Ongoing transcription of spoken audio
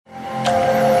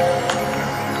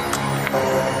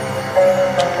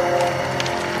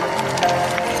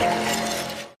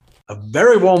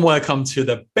very warm welcome to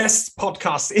the best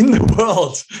podcast in the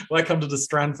world. Welcome to the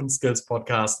Strength and Skills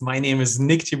podcast. My name is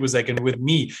Nick Tibusek, and with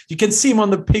me, you can see him on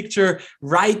the picture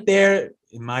right there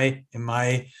in my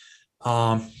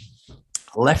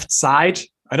left side.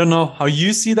 I don't know how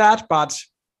you see that, but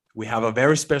we have a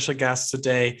very special guest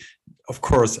today. Of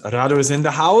course, Rado is in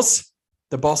the house,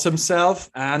 the boss himself,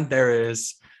 and there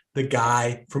is the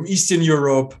guy from Eastern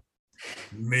Europe,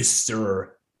 Mr.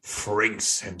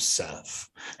 Frings himself.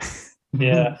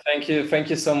 Yeah, thank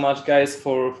you so much, guys,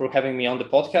 for having me on the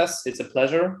podcast. It's a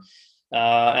pleasure,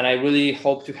 and I really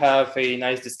hope to have a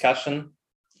nice discussion.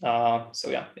 So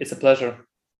yeah, it's a pleasure.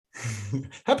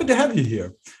 Happy to have you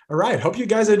here. All right, hope you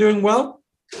guys are doing well.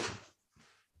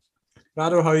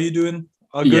 Rado, how are you doing?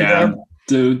 All good there?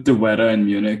 The weather in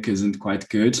Munich isn't quite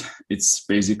good. It's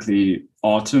basically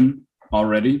autumn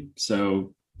already,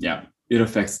 so yeah, it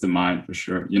affects the mind for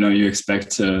sure. You know, you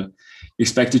expect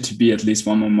it to be at least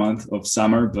one more month of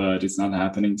summer, but it's not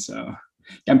happening. So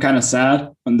I'm kind of sad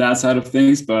on that side of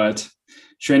things, but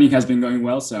training has been going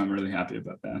well, so I'm really happy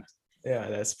about that. Yeah,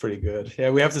 that's pretty good.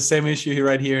 Yeah, we have the same issue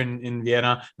right here in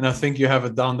Vienna, and I think you have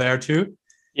it down there too.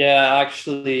 Yeah,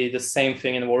 actually the same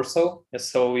thing in Warsaw.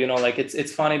 So, you know, like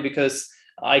it's funny because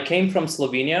I came from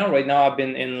Slovenia. Right now I've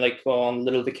been in on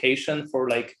little vacation for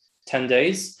 10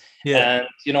 days. Yeah. And,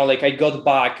 you know, I got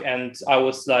back and I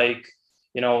was like,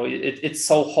 you know, it's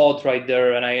so hot right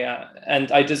there.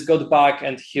 And I just got back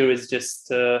and here is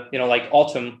just,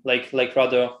 autumn, like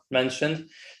Rado mentioned.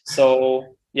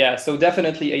 So, yeah, so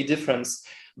definitely a difference.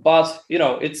 But, you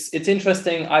know, it's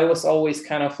interesting. I was always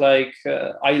kind of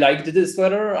I liked this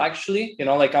weather, actually. You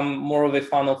know, I'm more of a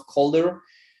fan of colder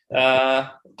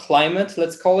climate,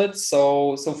 let's call it.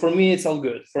 So for me, it's all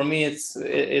good. For me, it's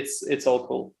all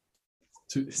cool.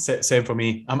 Same for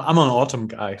me. I'm an autumn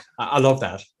guy. I love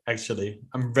that, actually.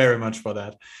 I'm very much for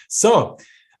that. So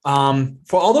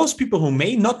for all those people who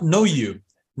may not know you,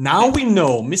 now we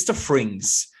know Mr.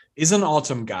 Frings is an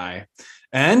autumn guy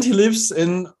and he lives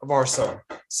in Warsaw.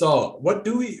 So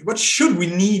what should we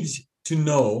need to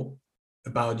know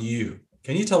about you?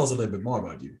 Can you tell us a little bit more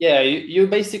about you? Yeah, you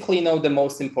basically know the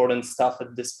most important stuff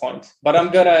at this point, but I'm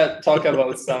gonna talk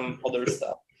about some other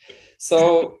stuff.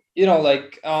 So, you know,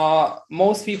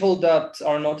 most people that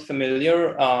are not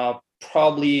familiar,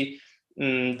 probably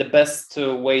the best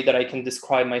way that I can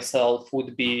describe myself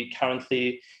would be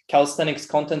currently calisthenics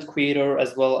content creator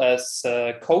as well as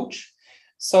coach.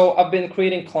 So I've been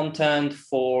creating content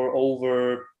for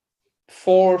over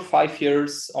 4 or 5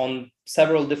 years on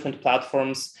several different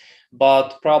platforms,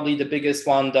 but probably the biggest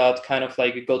one that kind of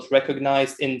got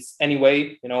recognized in any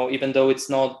way, you know, even though it's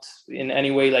not in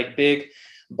any way big,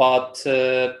 but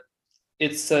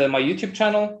it's my YouTube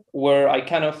channel where I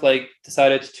kind of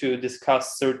decided to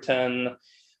discuss certain,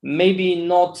 maybe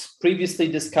not previously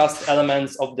discussed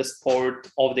elements of the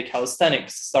sport of the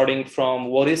calisthenics, starting from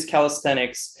what is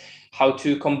calisthenics, how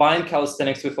to combine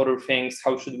calisthenics with other things,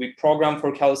 how should we program for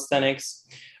calisthenics,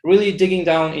 really digging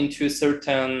down into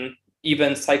certain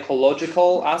even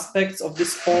psychological aspects of the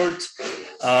sport,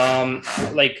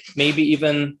 maybe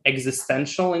even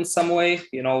existential in some way,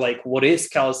 you know, what is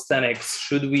calisthenics?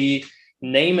 Should we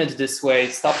name it this way?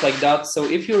 Stuff like that. So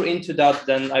if you're into that,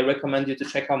 then I recommend you to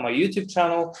check out my YouTube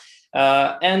channel.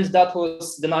 And that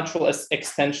was the natural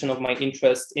extension of my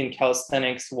interest in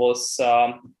calisthenics was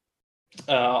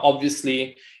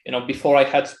obviously, you know, before I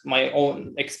had my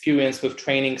own experience with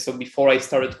training. So before I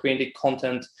started creating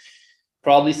content,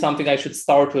 probably something I should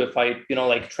start with. I, you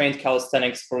know, trained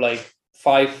calisthenics for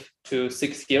 5 to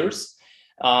 6 years.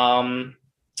 So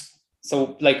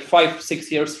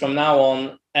 5-6 years from now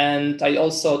on. And I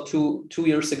also two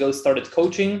years ago started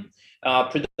coaching,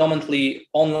 predominantly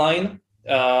online,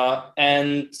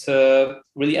 and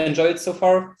really enjoy it so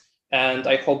far. And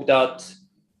I hope that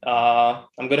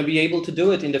I'm going to be able to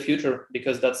do it in the future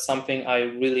because that's something I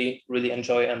really, really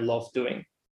enjoy and love doing.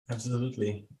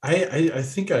 Absolutely. I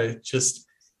think I just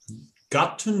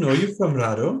got to know you from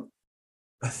Rado.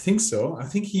 I think so. I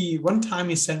think one time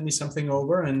he sent me something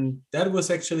over, and that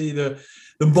was actually the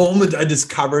moment I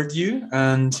discovered you.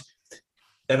 And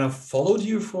then I followed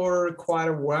you for quite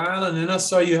a while, and then I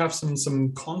saw you have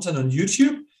some content on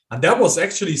YouTube. And that was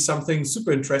actually something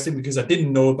super interesting because I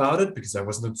didn't know about it because I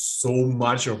was not so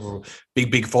much of a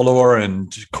big follower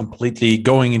and completely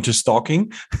going into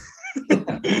stalking.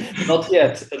 Not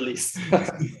yet, at least.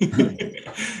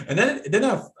 And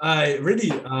then I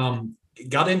really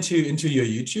got into your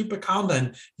YouTube account,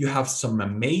 and you have some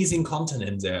amazing content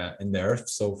in there.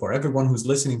 So for everyone who's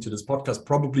listening to this podcast,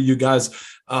 probably you guys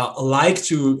like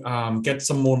to get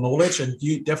some more knowledge, and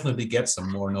you definitely get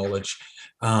some more knowledge.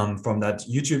 from that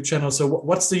YouTube channel. So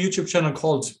what's the YouTube channel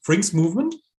called? Frings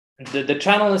Movement? The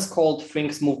channel is called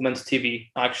Frings Movement TV,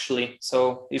 actually.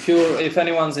 So if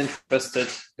anyone's interested,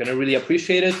 gonna really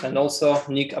appreciate it. And also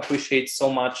Nick appreciates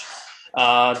so much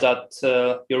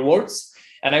your words.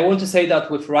 And I want to say that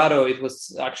with Rado, it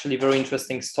was actually a very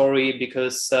interesting story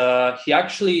because he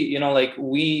actually,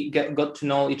 we got to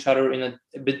know each other in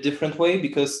a bit different way,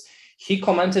 because he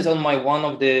commented on one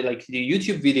of the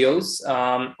YouTube videos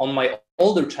on my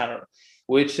older channel,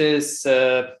 which is,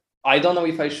 I don't know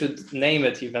if I should name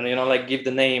it even, give the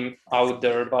name out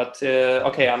there, but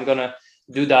okay, I'm gonna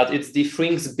do that. It's the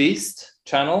Frings Beast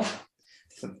channel.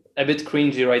 A bit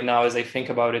cringy right now as I think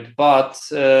about it, but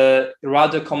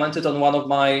Rado commented on one of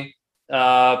my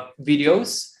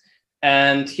videos,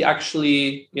 and he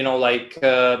actually,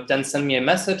 then sent me a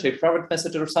message, a private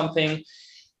message or something.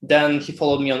 Then he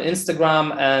followed me on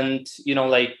Instagram, and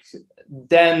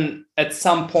then at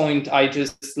some point I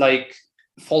just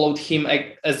followed him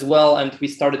as well, and we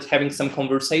started having some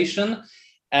conversation.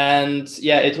 And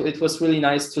yeah, it was really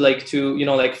nice to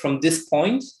from this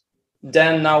point.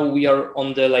 Then now we are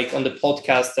on the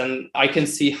podcast, and I can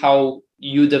see how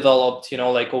you developed,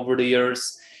 over the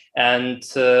years, and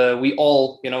we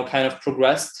all, kind of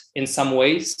progressed in some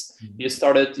ways. Mm-hmm. You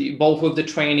started both with the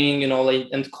training,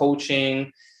 and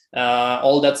coaching,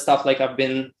 all that stuff. I've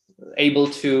been able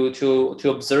to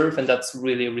observe, and that's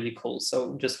really, really cool.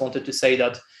 So just wanted to say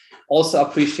that. Also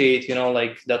appreciate,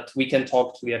 that we can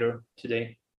talk together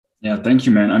today. Yeah, thank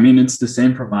you, man. I mean, it's the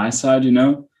same from my side,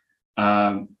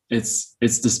 It's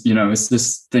this, it's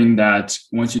this thing that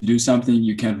once you do something,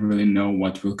 you can't really know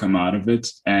what will come out of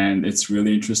it. And it's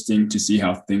really interesting to see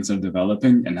how things are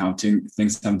developing and how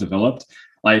things have developed.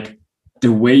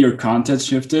 The way your content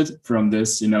shifted from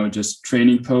this, just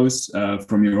training posts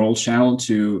from your old channel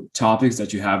to topics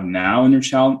that you have now in your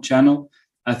channel.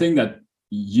 I think that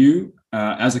you,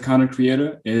 as a content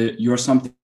creator, you're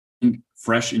something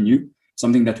fresh in you,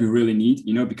 something that we really need,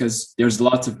 because there's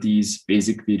lots of these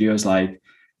basic videos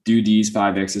do these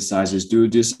 5 exercises, do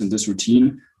this and this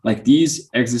routine. These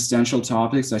existential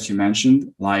topics that you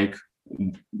mentioned,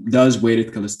 does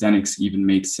weighted calisthenics even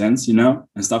make sense,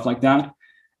 and stuff like that.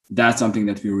 That's something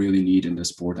that we really need in the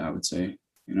sport, I would say.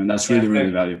 That's really,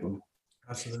 really valuable.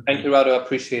 Absolutely. Thank you, Rado. I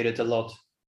appreciate it a lot.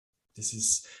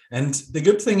 And the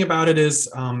good thing about it is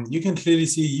you can clearly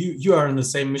see you are on the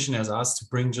same mission as us to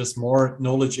bring just more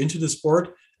knowledge into the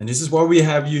sport. And this is why we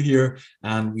have you here.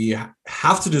 And we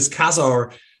have to discuss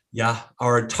our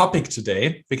topic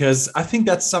today, because I think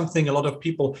that's something a lot of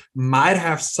people might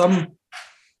have some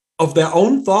of their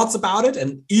own thoughts about it,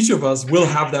 and each of us will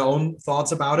have their own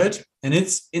thoughts about it. And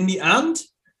it's, in the end,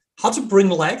 how to bring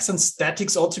legs and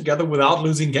statics all together without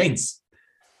losing gains.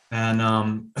 And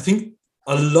I think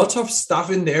a lot of stuff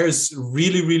in there is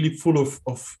really, really full of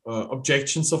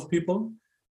objections of people,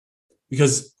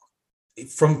 because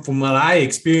from what I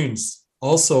experience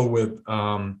also with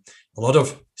a lot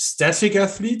of static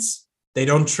athletes, they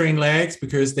don't train legs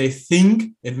because they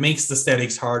think it makes the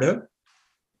statics harder.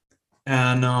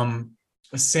 And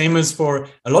same as for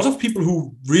a lot of people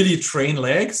who really train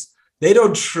legs, they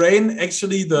don't train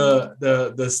actually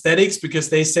the statics because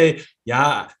they say,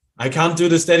 yeah, I can't do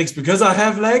the statics because I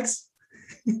have legs.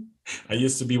 I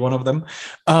used to be one of them.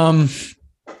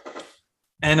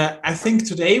 And I think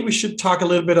today we should talk a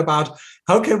little bit about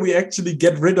how can we actually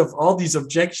get rid of all these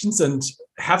objections and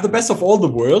have the best of all the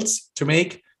worlds to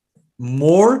make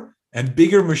more and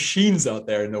bigger machines out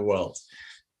there in the world.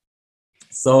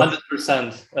 So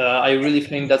 100%. I really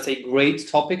think that's a great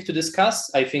topic to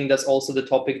discuss. I think that's also the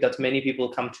topic that many people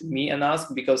come to me and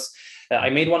ask, because I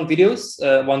made one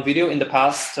video in the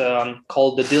past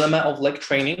called The Dilemma of Leg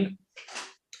Training,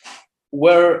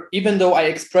 where even though I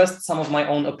expressed some of my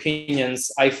own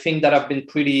opinions, I think that I've been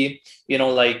pretty,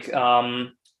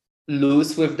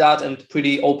 loose with that and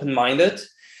pretty open-minded.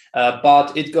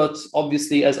 But it got,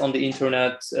 obviously, as on the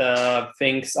internet,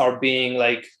 things are being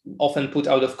often put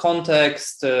out of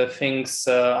context. Things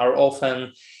are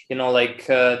often,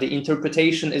 the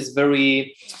interpretation is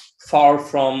very far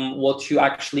from what you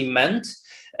actually meant.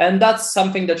 And that's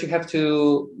something that you have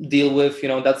to deal with.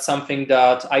 That's something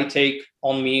that I take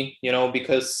on me,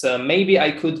 because maybe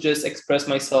I could just express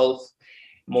myself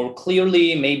more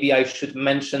clearly. Maybe I should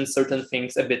mention certain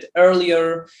things a bit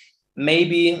earlier.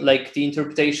 Maybe the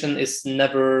interpretation is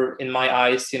never, in my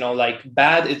eyes,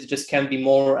 bad. It just can be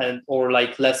more or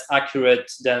less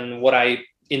accurate than what I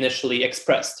initially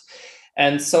expressed.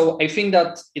 And so I think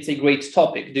that it's a great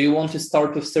topic. Do you want to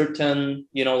start with certain,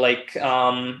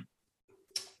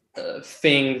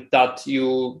 thing that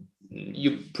you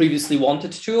previously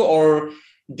wanted to, or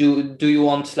do you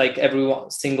want like every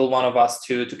single one of us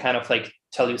to kind of like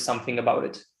tell you something about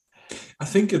it? I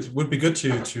think it would be good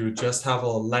to just have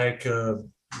like a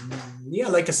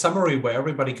summary where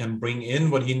everybody can bring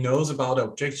in what he knows about the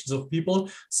objections of people,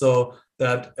 so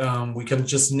that we can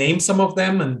just name some of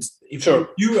them. And if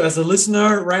you as a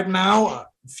listener right now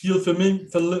feel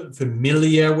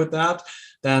familiar with that,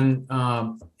 then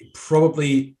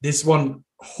probably this one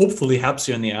hopefully helps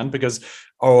you in the end, because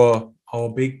our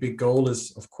big goal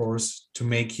is, of course, to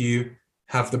make you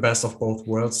have the best of both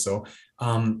worlds. So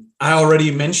I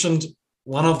already mentioned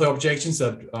one of the objections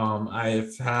that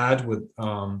I've had with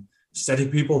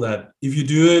static people, that if you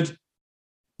do it,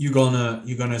 you're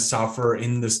gonna suffer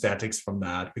in the statics from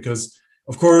that, because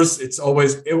of course it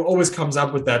always comes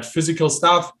up with that physical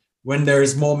stuff. When there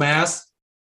is more mass,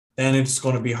 then it's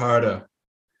gonna be harder.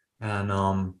 And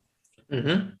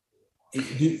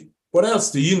what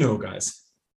else do you know, guys?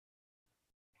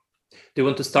 Do you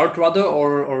want to start, Rado,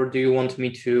 or do you want me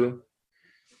to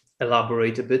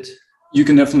elaborate a bit? You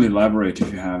can definitely elaborate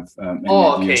if you have any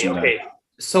ideas on that.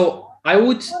 So I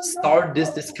would start this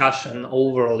discussion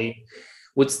overally.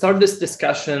 Would start this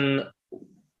discussion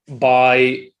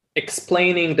by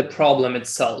explaining the problem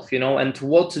itself, and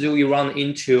what do we run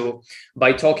into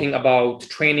by talking about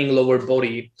training lower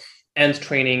body and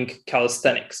training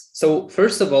calisthenics. So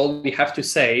first of all, we have to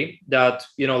say that,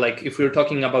 like if we're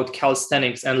talking about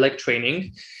calisthenics and leg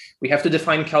training, we have to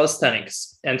define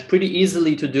calisthenics, and pretty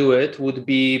easily to do it would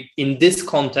be in this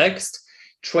context,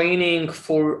 training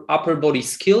for upper body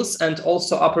skills and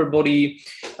also upper body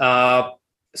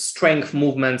strength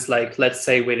movements, like let's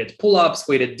say weighted pull-ups,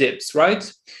 weighted dips,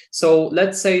 right? So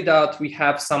let's say that we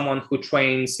have someone who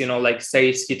trains, like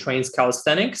says he trains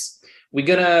calisthenics. We're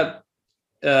gonna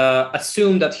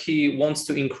assume that he wants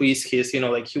to increase his, he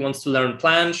wants to learn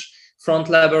planche, front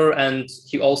lever, and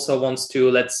he also wants to,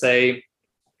 let's say,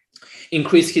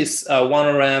 increase his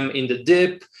 1RM in the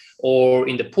dip or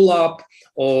in the pull-up,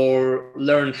 or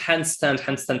learn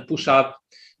handstand push-up,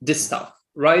 this stuff,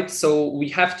 right? So we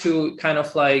have to kind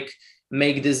of like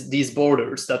make these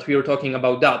borders that we are talking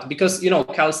about that, because,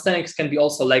 calisthenics can be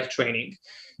also leg training.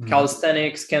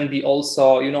 Calisthenics can be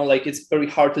also, like it's very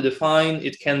hard to define.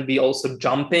 It can be also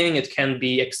jumping. It can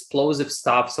be explosive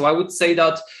stuff. So I would say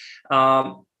that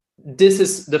this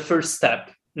is the first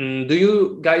step. Do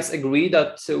you guys agree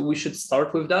that we should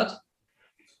start with that?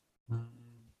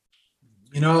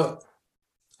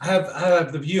 I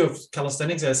have the view of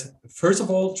calisthenics as, first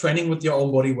of all, training with your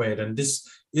own body weight. And this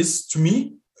is, to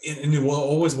me, and it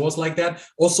always was like that,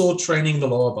 also training the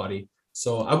lower body.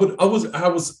 So I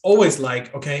was always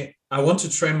like, okay, I want to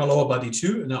train my lower body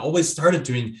too. And I always started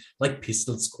doing like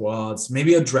pistol squats,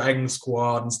 maybe a dragon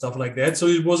squat and stuff like that. So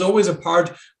it was always a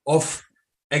part of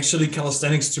actually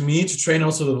calisthenics to me, to train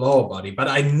also the lower body. But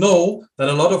I know that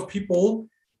a lot of people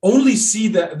only see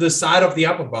the side of the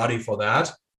upper body for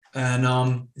that. And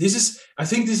I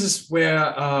think this is where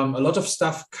a lot of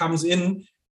stuff comes in,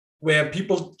 where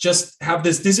people just have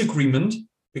this disagreement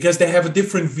because they have a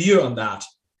different view on that.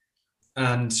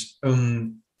 And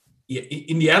in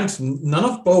the end, none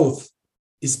of both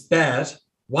is bad.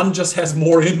 One just has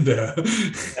more in there.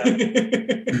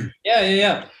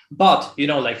 Yeah. But,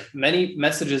 like many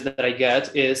messages that I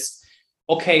get is,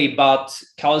 okay, but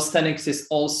calisthenics is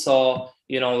also,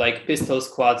 like pistol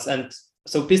squats. And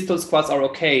so pistol squats are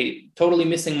okay. Totally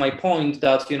missing my point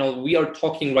that, we are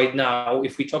talking right now,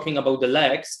 if we're talking about the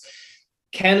legs,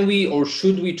 can we or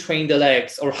should we train the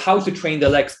legs, or how to train the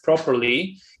legs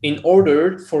properly in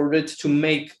order for it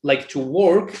to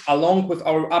work along with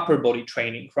our upper body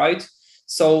training, right?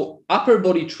 So upper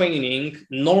body training,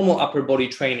 normal upper body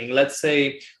training, let's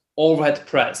say overhead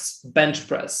press, bench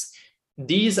press,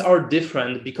 these are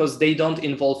different because they don't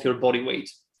involve your body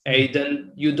weight.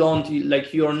 Then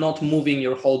you're not moving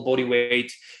your whole body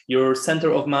weight. Your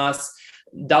center of mass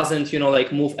doesn't,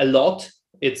 move a lot.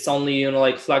 It's only,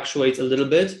 fluctuates a little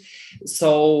bit.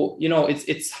 So,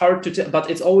 it's hard to tell, but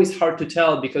it's always hard to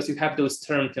tell because you have those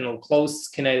terms,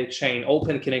 closed kinetic chain,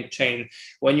 open kinetic chain.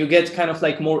 When you get kind of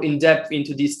like more in depth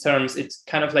into these terms, it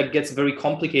kind of like gets very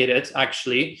complicated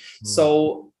actually.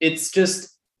 So it's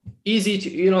just easy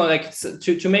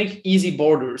to, to make easy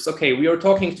borders. Okay, we are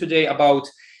talking today about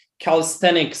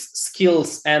calisthenics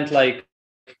skills and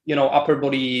upper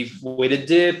body weighted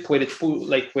dip, weighted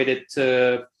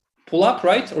pull up,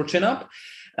 right, or chin up,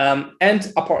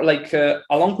 and apart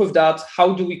along with that,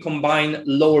 how do we combine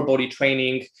lower body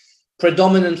training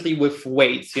predominantly with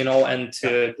weights, and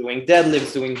doing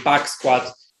deadlifts, doing back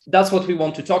squat. That's what we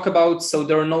want to talk about. So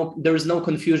there is no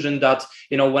confusion that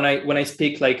when I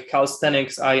speak like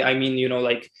calisthenics, I mean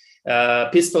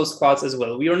pistol squats as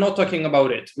well. We are not talking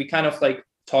about it. We kind of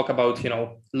talk about,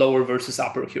 lower versus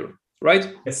upper here,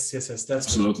 right? Yes. That's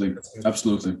absolutely good. That's good.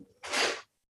 Absolutely.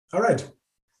 All right.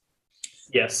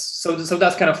 Yes. So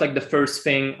that's kind of like the first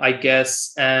thing, I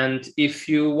guess. And if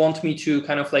you want me to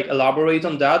kind of like elaborate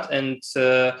on that, and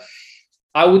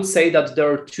I would say that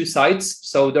there are two sides.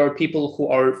 So there are people who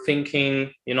are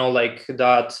thinking, like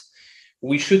that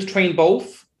we should train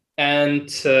both. And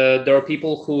there are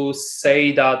people who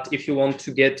say that if you want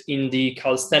to get in the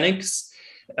calisthenics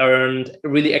and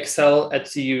really excel at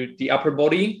the upper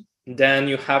body, then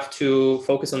you have to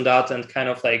focus on that and kind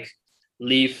of like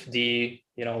leave the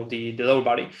lower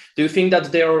body. Do you think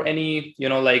that there are any,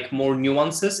 like more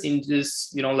nuances in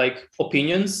this, like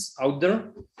opinions out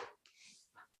there?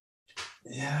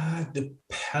 Yeah, it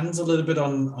depends a little bit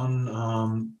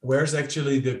on where's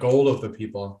actually the goal of the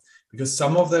people, because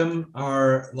some of them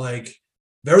are like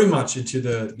very much into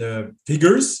the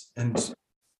figures and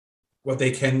what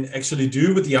they can actually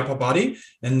do with the upper body,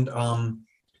 and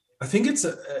I think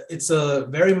it's a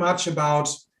very much about,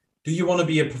 do you want to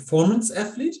be a performance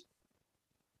athlete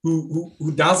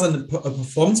who does a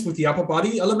performance with the upper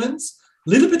body elements, a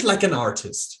little bit like an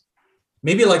artist,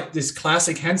 maybe like this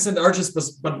classic handstand artist,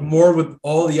 but more with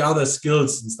all the other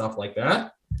skills and stuff like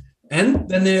that. And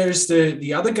then there's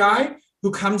the other guy who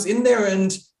comes in there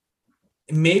and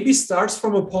maybe starts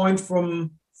from a point from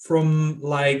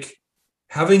like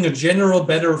having a general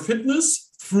better fitness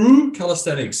through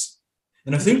calisthenics.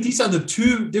 And I think these are the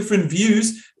two different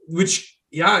views, which,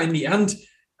 in the end,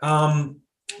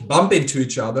 bump into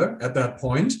each other at that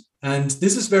point. And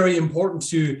this is very important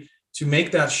to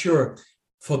make that sure.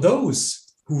 For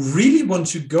those who really want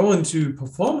to go into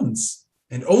performance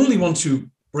and only want to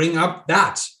bring up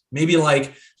that, maybe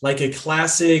like a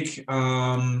classic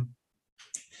Burning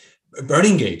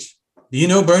Gate. Do you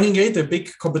know Burning Gate, the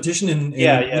big competition in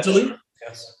Italy?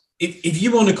 Yes. If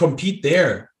you want to compete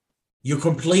there, you're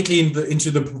completely into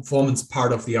the performance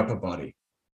part of the upper body,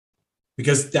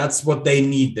 because that's what they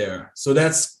need there. So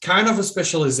that's kind of a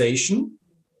specialization.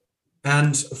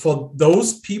 And for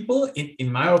those people,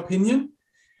 in my opinion,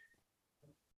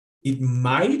 it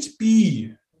might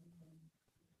be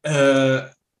a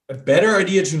better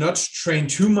idea to not train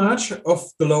too much of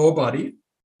the lower body.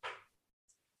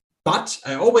 But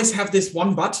I always have this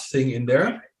one but thing in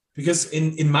there, because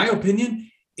in my opinion,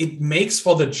 it makes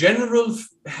for the general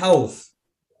health,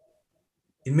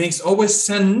 it makes always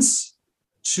sense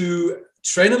to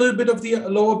train a little bit of the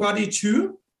lower body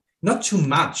too, not too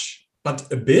much,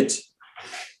 but a bit,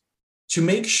 to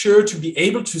make sure to be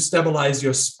able to stabilize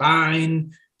your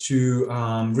spine, to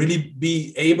really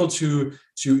be able to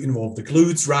involve the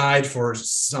glutes, right, for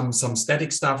some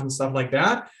static stuff and stuff like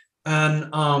that. And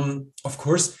of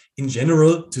course, in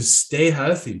general, to stay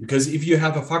healthy, because if you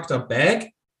have a fucked up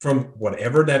back, from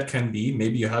whatever that can be,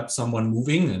 maybe you had someone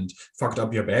moving and fucked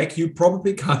up your back, you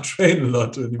probably can't train a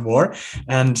lot anymore.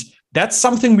 And that's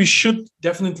something we should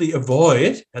definitely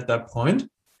avoid at that point.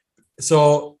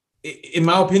 So in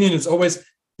my opinion, it's always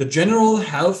the general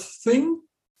health thing.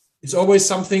 It's always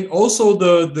something also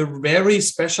the very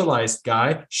specialized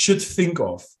guy should think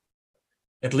of,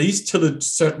 at least to a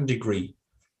certain degree.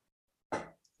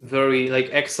 Very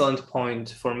excellent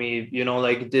point for me,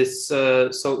 this.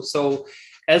 So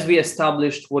as we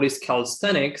established what is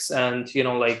calisthenics and,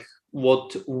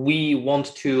 what we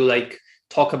want to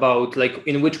talk about,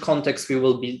 in which context we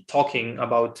will be talking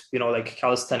about,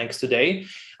 calisthenics today,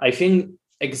 I think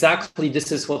exactly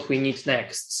this is what we need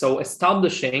next. So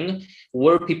establishing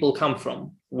where people come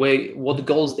from, what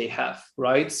goals they have,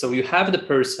 right? So you have the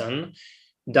person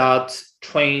that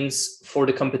trains for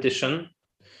the competition,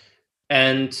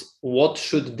 and what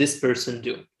should this person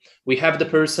do? We have the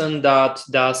person that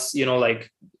does,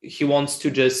 he wants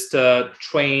to just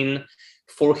train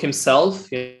for himself,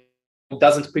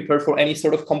 doesn't prepare for any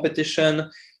sort of competition,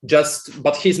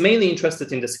 but he's mainly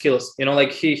interested in the skills,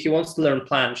 he wants to learn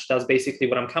planche. That's basically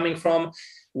what I'm coming from.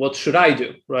 What should I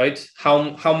do, right?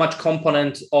 How much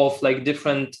component of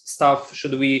different stuff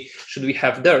should we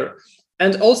have there?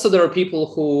 And also there are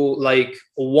people who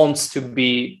wants to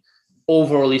be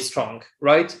overly strong,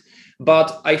 right?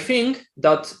 But I think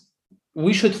that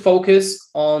we should focus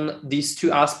on these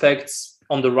two aspects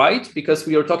on the right, because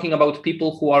we are talking about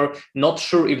people who are not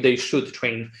sure if they should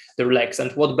train their legs and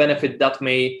what benefit that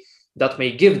may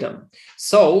give them.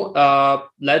 So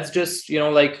let's just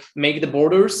make the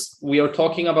borders. We are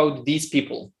talking about these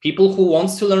people who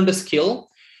wants to learn the skill.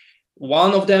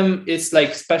 One of them is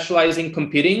specializing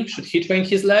competing. Should he train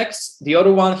his legs? The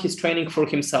other one, he's training for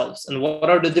himself. And what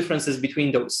are the differences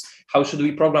between those? How should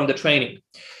we program the training?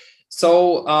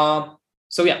 So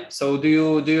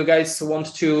do you guys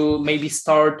want to maybe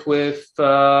start with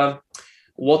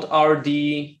what are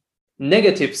the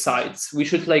negative sides. We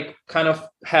should like kind of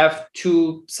have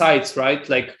two sides, right?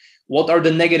 Like what are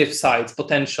the negative sides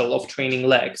potential of training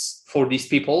legs for these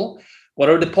people? What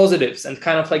are the positives? And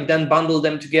kind of like then bundle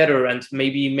them together and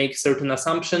maybe make certain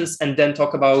assumptions and then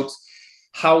talk about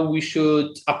how we should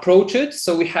approach it.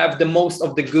 So we have the most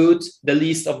of the good, the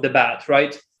least of the bad,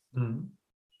 right? Mm-hmm.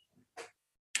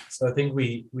 So I think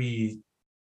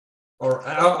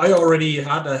I already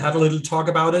had a little talk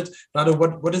about it.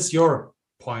 Rado, what is your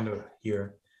point of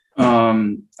here?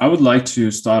 I would like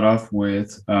to start off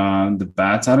with the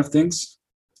bad side of things,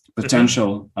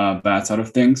 potential bad side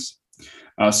of things.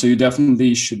 So you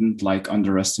definitely shouldn't like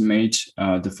underestimate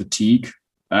the fatigue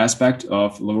aspect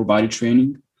of lower body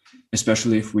training,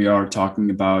 especially if we are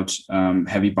talking about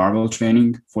heavy barbell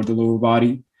training for the lower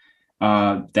body.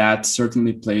 That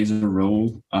certainly plays a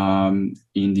role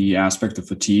in the aspect of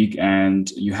fatigue, and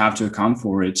you have to account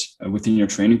for it within your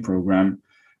training program,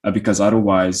 because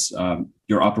otherwise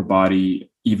your upper body,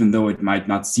 even though it might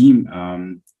not seem,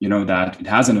 that it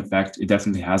has an effect, it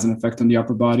definitely has an effect on the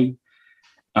upper body.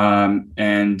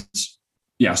 And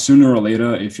yeah, sooner or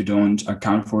later, if you don't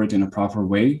account for it in a proper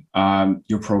way,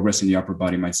 your progress in the upper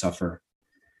body might suffer.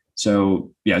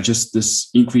 So yeah, just this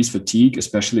increased fatigue,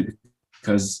 especially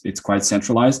because it's quite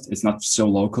centralized. It's not so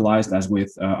localized as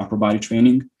with upper body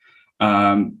training.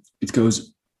 It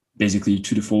goes basically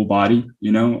to the full body,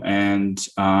 and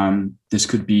this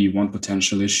could be one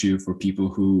potential issue for people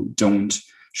who don't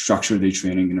structure their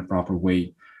training in a proper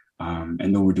way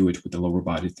and overdo it with the lower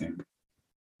body thing.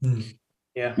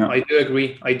 Yeah, I do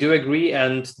agree.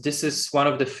 And this is one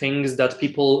of the things that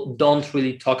people don't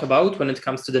really talk about when it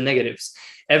comes to the negatives.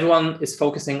 Everyone is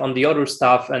focusing on the other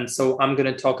stuff. And so I'm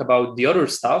going to talk about the other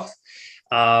stuff.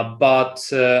 But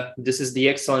this is the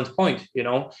excellent point,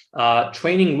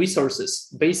 training resources,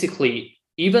 basically,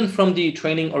 even from the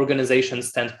training organization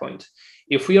standpoint,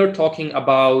 if we are talking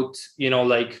about,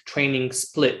 like training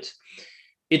split,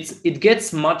 it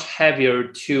gets much heavier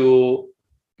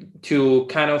to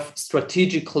kind of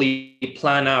strategically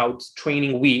plan out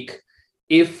training week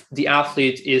if the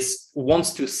athlete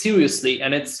wants to seriously.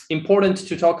 And it's important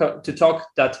to talk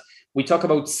that we talk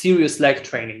about serious leg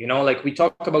training, like we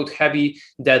talk about heavy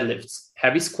deadlifts,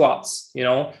 heavy squats,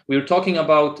 we're talking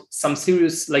about some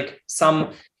serious, like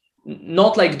some,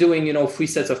 not like doing, 3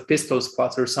 sets of pistol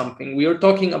squats or something. We are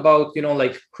talking about,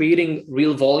 like creating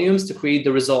real volumes to create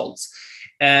the results.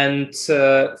 And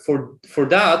for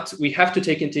that, we have to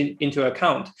take into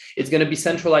account. It's going to be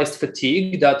centralized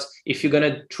fatigue that if you're going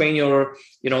to train your,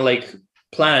 like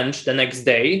planche the next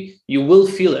day, you will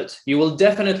feel it. You will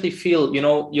definitely feel,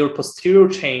 your posterior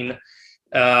chain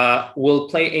will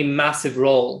play a massive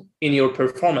role in your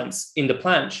performance in the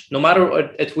planche, no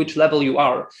matter at which level you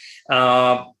are.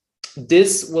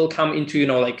 This will come into,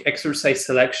 like exercise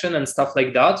selection and stuff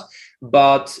like that.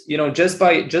 But, just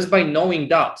by knowing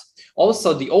that,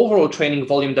 also the overall training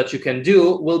volume that you can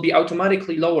do will be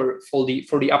automatically lower for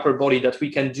the upper body that we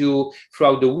can do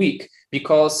throughout the week,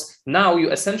 because now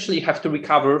you essentially have to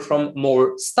recover from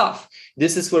more stuff.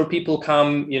 This is where people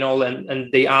come,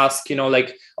 and they ask,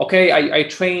 like, okay, I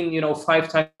train, 5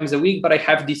 times a week, but I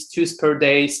have these 2 spare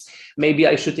days. Maybe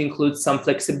I should include some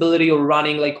flexibility or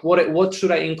running. Like, what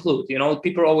should I include?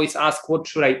 People always ask, what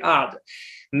should I add?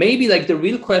 Maybe like the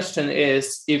real question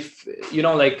is if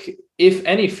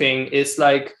anything is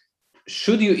like,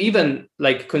 should you even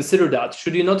like consider that?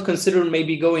 Should you not consider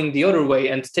maybe going the other way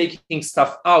and taking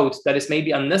stuff out that is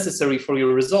maybe unnecessary for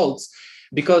your results?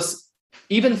 Because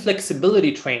even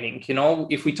flexibility training,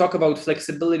 if we talk about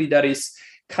flexibility that is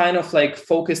kind of like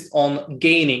focused on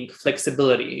gaining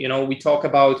flexibility, we talk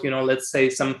about, let's say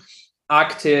some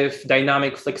active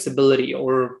dynamic flexibility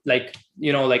or like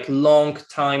long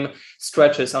time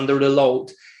stretches under the load,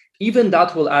 even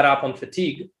that will add up on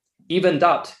fatigue. Even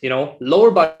that,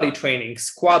 lower body training,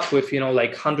 squat with,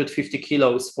 like 150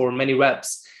 kilos for many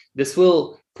reps, this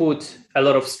will put a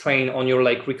lot of strain on your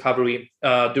like recovery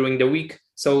during the week.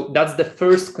 So that's the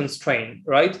first constraint,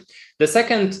 right? The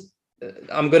second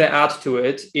I'm going to add to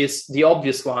it is the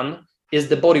obvious one, is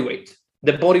the body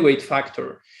weight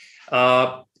factor.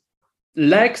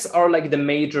 Legs are like the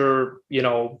major,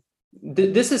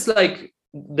 this is like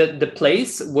the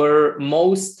place where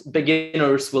most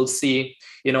beginners will see,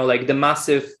 like the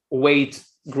massive weight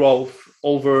growth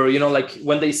over, like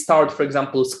when they start, for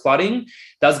example, squatting,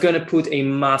 that's going to put a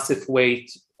massive weight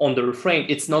on their frame.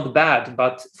 It's not bad,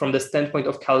 but from the standpoint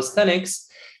of calisthenics,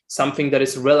 something that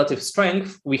is relative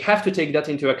strength, we have to take that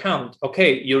into account.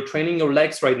 Okay, you're training your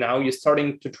legs right now, you're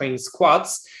starting to train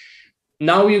squats.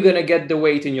 Now you're going to get the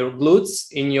weight in your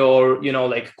glutes, in your,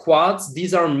 like quads.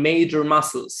 These are major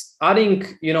muscles.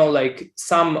 Adding, like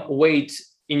some weight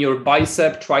in your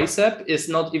bicep, tricep is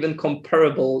not even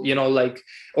comparable,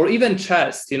 or even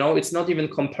chest, it's not even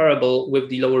comparable with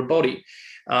the lower body.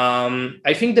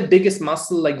 I think the biggest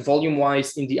muscle, like volume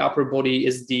wise in the upper body,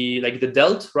 is the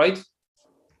delt, right?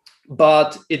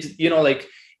 But it's, like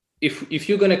if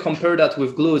you're going to compare that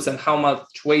with glutes and how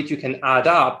much weight you can add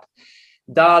up,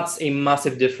 that's a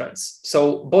massive difference.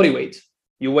 So body weight,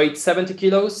 you weigh 70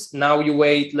 kilos. Now you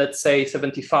weigh, let's say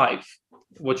 75.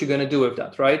 What you're going to do with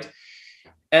that, right?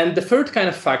 And the third kind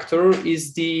of factor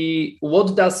is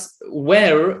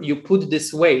where you put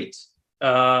this weight.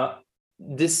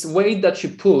 This weight that you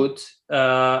put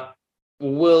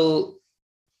will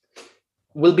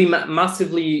be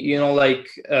massively,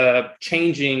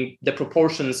 changing the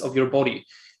proportions of your body.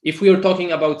 If we are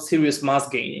talking about serious mass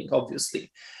gaining,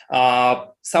 obviously,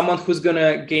 someone who's going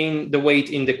to gain the weight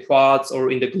in the quads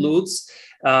or in the glutes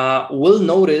will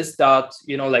notice that,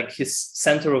 his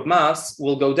center of mass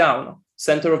will go down.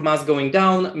 Center of mass going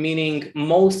down, meaning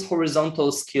most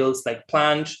horizontal skills like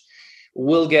planche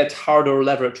will get harder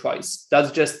leverage-wise.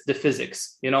 That's just the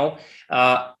physics,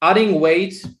 Adding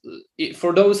weight,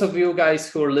 for those of you guys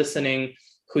who are listening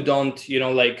who don't,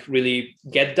 really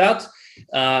get that,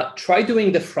 try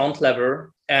doing the front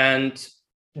lever and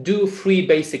do 3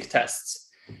 basic tests.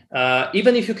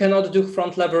 Even if you cannot do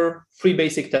front lever, 3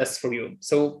 basic tests for you.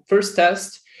 So first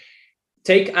test,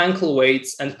 take ankle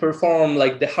weights and perform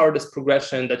like the hardest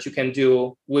progression that you can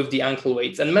do with the ankle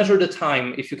weights and measure the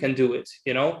time if you can do it,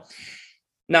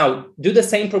 Now do the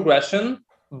same progression,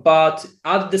 but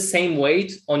add the same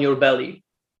weight on your belly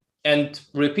and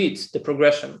repeat the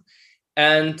progression.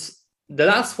 And the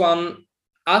last one,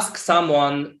 ask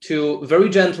someone to very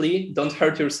gently, don't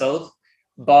hurt yourself,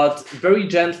 but very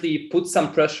gently put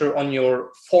some pressure on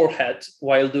your forehead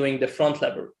while doing the front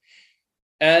lever.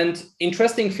 And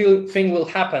interesting thing will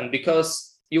happen,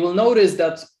 because you will notice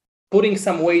that putting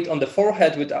some weight on the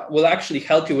forehead will actually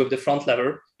help you with the front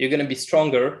lever. You're going to be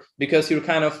stronger because you're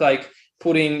kind of like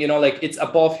putting, it's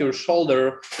above your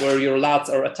shoulder where your lats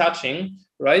are attaching,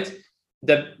 right?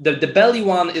 The belly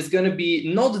one is going to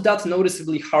be not that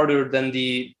noticeably harder than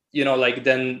the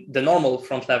normal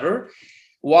front lever.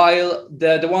 While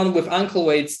the one with ankle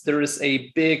weights, there is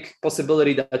a big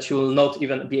possibility that you will not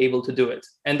even be able to do it.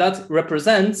 And that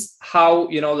represents how,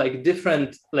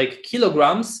 different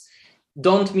kilograms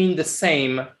don't mean the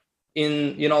same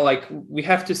in, we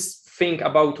have to think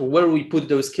about where we put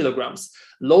those kilograms.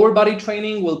 Lower body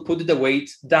training will put the weight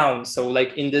down. So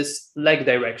in this leg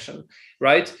direction,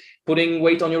 right? Putting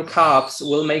weight on your calves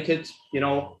will make it,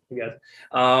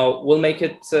 will make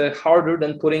it harder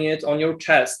than putting it on your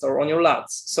chest or on your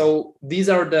lats. So these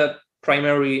are the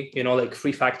primary,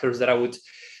 3 factors that I would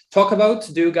talk about.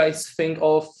 Do you guys think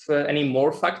of any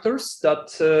more factors that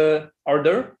are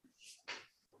there?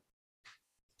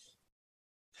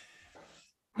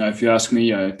 Now, if you ask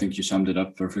me, I think you summed it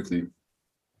up perfectly.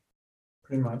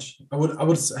 Pretty much. I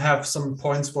would have some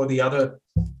points for the other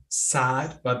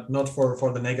side, but not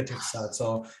for the negative side.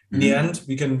 So in the end,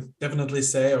 we can definitely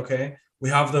say, okay, we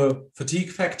have the fatigue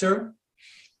factor,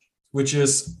 which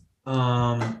is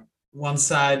one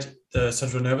side, the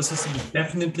central nervous system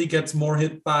definitely gets more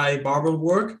hit by barbell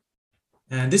work.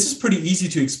 And this is pretty easy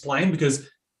to explain, because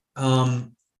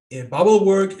barbell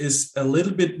work is a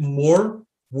little bit more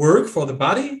work for the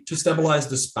body to stabilize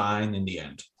the spine in the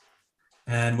end.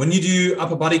 And when you do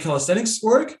upper body calisthenics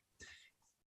work,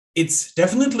 it's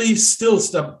definitely still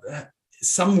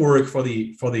some work for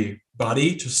the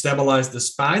body to stabilize the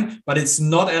spine, but it's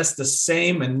not as the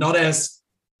same and not as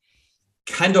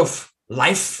kind of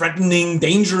life-threatening,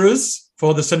 dangerous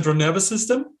for the central nervous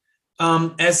system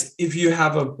as if you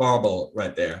have a barbell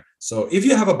right there. So if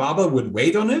you have a barbell with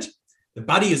weight on it, the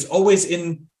body is always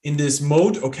in this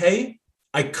mode, okay,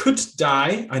 I could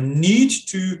die. I need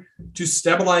to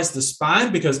stabilize the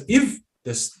spine, because if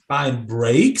the spine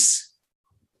breaks,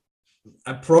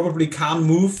 I probably can't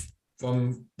move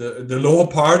from the lower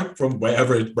part from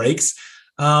wherever it breaks.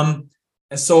 And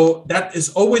so that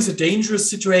is always a dangerous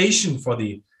situation for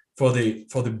the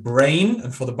brain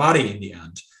and for the body in the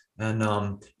end.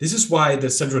 And this is why the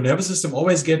central nervous system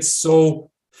always gets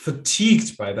so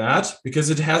fatigued by that, because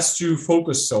it has to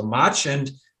focus so much.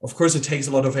 And of course, it takes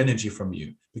a lot of energy from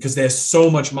you, because there's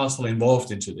so much muscle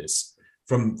involved into this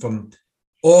from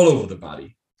all over the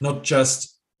body, not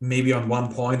just maybe on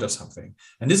one point or something.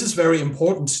 And this is very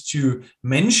important to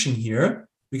mention here,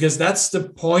 because that's the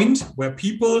point where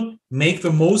people make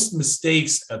the most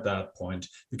mistakes at that point,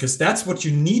 because that's what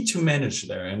you need to manage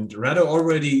there. And Rado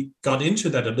already got into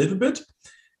that a little bit.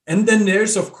 And then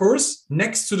there's, of course,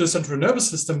 next to the central nervous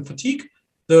system fatigue,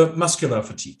 the muscular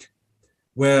fatigue,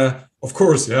 where, of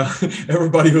course, yeah,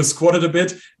 everybody who squatted a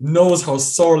bit knows how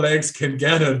sore legs can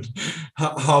get and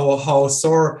how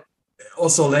sore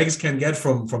also legs can get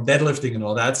from deadlifting and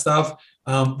all that stuff.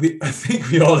 I think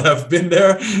we all have been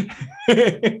there.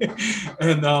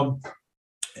 And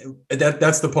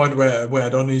that's the point where I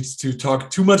don't need to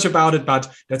talk too much about it, but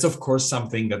that's of course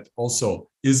something that also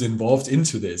is involved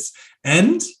into this.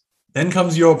 And then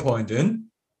comes your point in,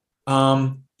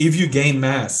 if you gain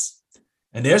mass,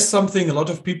 and there's something a lot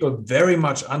of people very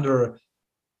much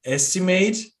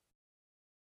underestimate.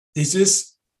 This is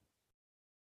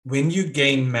when you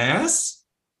gain mass,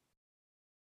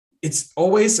 it's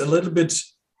always a little bit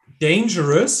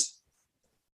dangerous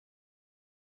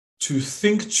to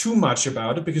think too much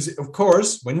about it, because of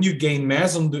course, when you gain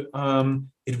mass on the,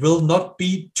 it will not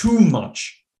be too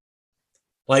much.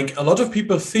 Like a lot of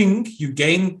people think you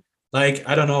gain, like,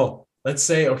 I don't know, let's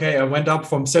say, okay, I went up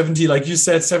from 70, like you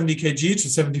said, 70 kg to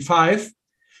 75.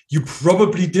 You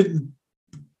probably didn't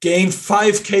gain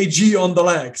 5 kg on the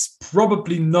legs,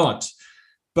 probably not.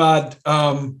 But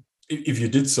if you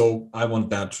did so, I want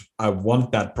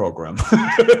that program.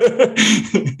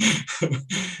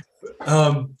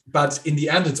 But in the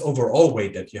end, it's overall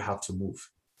weight that you have to move.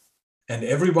 And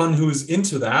everyone who's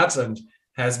into that and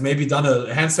has maybe done a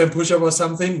handstand push-up or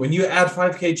something, when you add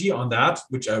 5 kg on that,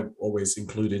 which I always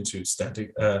include into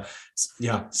statics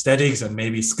and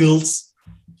maybe skills,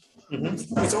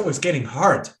 it's always getting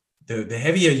hard. The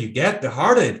heavier you get, the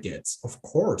harder it gets, of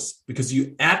course, because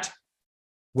you add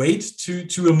weight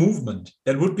to a movement.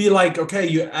 That would be like, okay,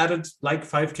 you added like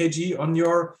 5 kg on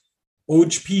your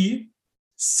OHP,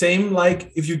 same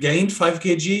like if you gained 5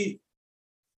 kg,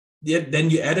 then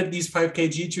you added these 5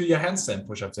 kg to your handstand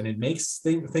push-ups, and it makes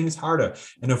things harder.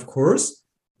 And of course,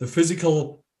 the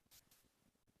physical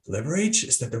leverage,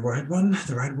 is that the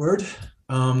right word?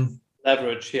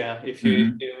 Leverage, yeah. If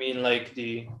you mean like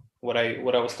what I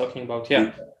was talking about,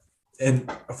 yeah. And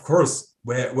of course,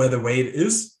 where the weight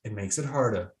is, it makes it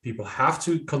harder. People have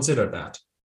to consider that.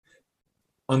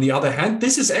 On the other hand,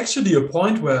 this is actually a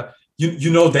point where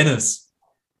you know Dennis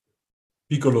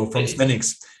Piccolo from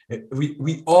Stenix.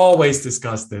 We always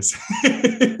discuss this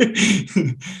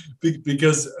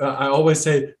because I always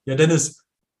say, yeah, Dennis,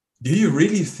 do you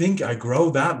really think I grow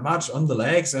that much on the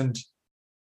legs and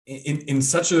in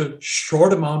such a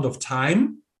short amount of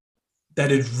time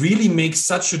that it really makes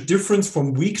such a difference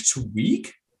from week to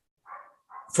week?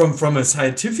 From a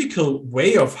scientific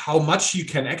way of how much you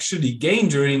can actually gain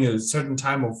during a certain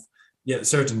time,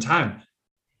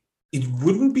 it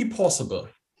wouldn't be possible.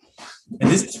 And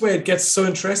this is where it gets so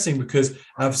interesting, because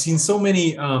I've seen so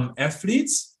many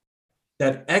athletes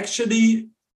that actually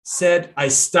said, I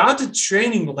started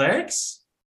training legs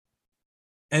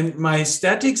and my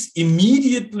statics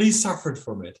immediately suffered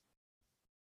from it.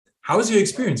 How is your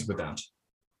experience with that?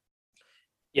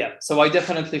 Yeah, so I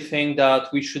definitely think that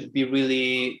we should be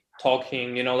really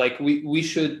talking, like we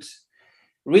should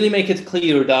really make it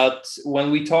clear that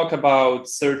when we talk about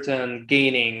certain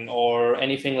gaining or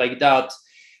anything like that,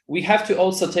 we have to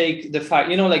also take the fact,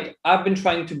 like I've been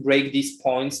trying to break these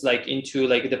points like into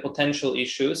like the potential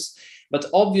issues, but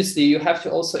obviously you have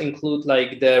to also include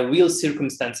like the real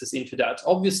circumstances into that.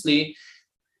 Obviously,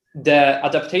 the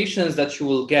adaptations that you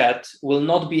will get will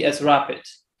not be as rapid.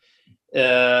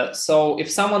 So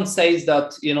if someone says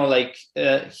that,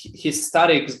 his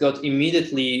statics got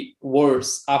immediately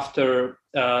worse after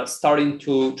starting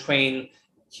to train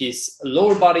his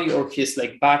lower body or his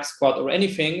like back squat or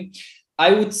anything,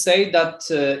 I would say that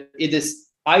it is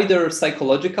either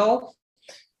psychological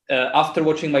after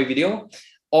watching my video,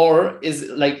 or is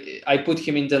like I put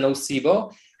him in the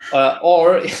nocebo,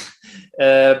 or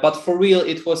but for real,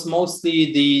 it was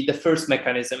mostly the first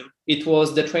mechanism. It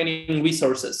was the training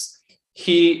resources.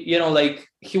 He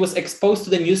was exposed to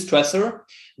the new stressor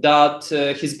that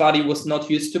his body was not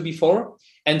used to before.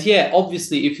 And yeah,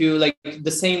 obviously, if you like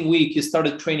the same week you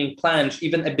started training planche,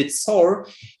 even a bit sore,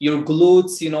 your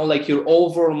glutes, like your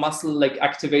overall muscle like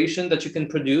activation that you can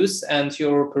produce, and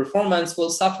your performance will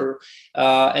suffer,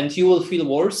 and you will feel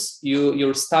worse.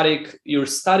 Your static,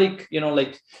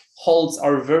 holds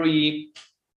are very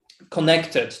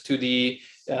connected to the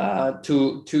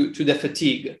to the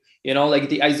fatigue, like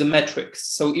the isometrics.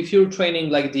 So if you're training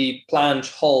like the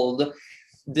planche hold,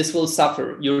 this will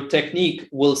suffer. Your technique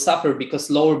will suffer because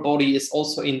lower body is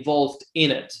also involved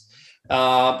in it.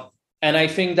 And I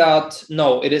think that,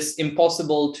 no, it is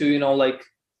impossible to,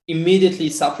 immediately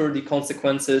suffer the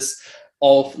consequences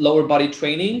of lower body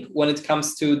training when it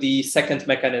comes to the second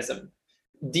mechanism.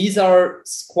 These are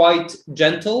quite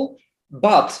gentle,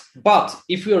 But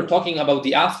if we are talking about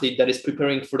the athlete that is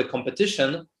preparing for the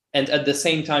competition, and at the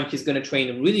same time he's going to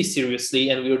train really seriously,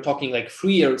 and we were talking like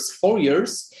 3 years, 4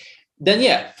 years, then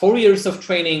yeah, 4 years of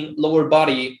training lower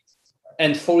body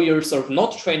and 4 years of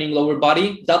not training lower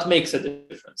body, that makes a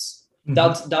difference. Mm-hmm.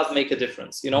 That does make a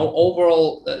difference.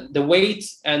 Overall, the weight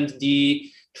and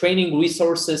the training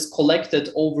resources collected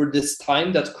over this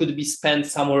time that could be spent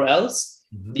somewhere else,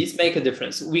 mm-hmm. these make a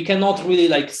difference. We cannot really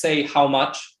like say how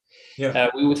much. Yeah.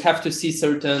 We would have to see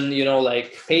certain,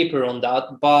 like paper on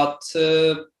that, but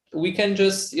we can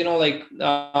just,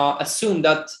 assume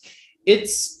that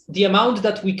it's the amount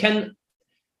that we can,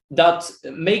 that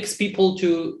makes people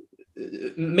to,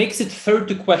 makes it fair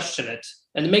to question it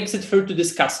and makes it fair to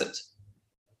discuss it.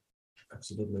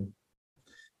 Absolutely.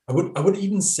 I would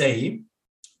even say,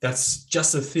 that's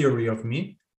just a theory of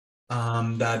me,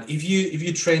 that if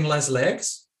you train less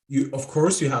legs, you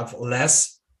have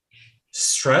less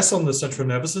stress on the central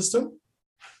nervous system.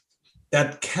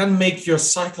 That can make your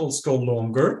cycles go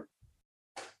longer.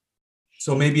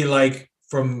 So maybe like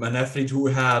from an athlete who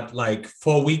had like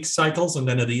 4-week cycles and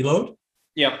then a deload,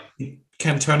 yeah, it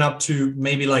can turn up to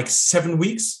maybe like 7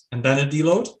 weeks and then a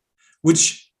deload,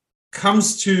 which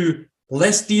comes to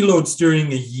less deloads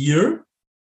during a year,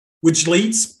 which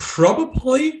leads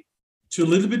probably to a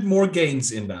little bit more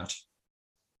gains in that.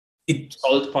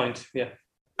 Solid point, yeah.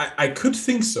 I could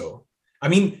think so. I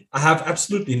mean, I have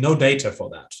absolutely no data for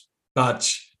that,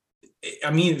 but I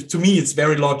mean, to me, it's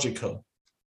very logical.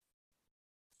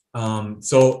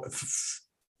 So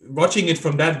watching it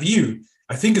from that view,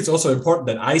 I think it's also important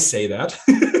that I say that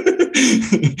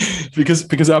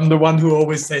because I'm the one who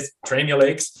always says, train your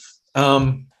legs.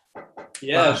 Sure.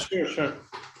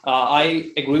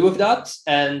 I agree with that.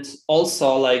 And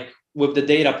also like with the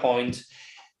data point,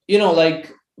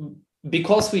 like,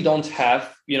 because we don't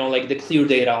have, like the clear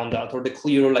data on that or the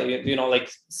clear,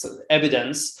 like,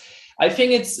 evidence, I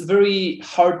think it's very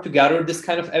hard to gather this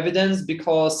kind of evidence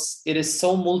because it is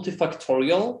so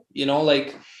multifactorial,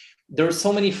 like there are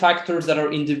so many factors that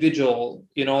are individual,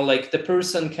 like the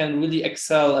person can really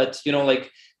excel at,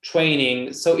 like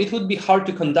training. So it would be hard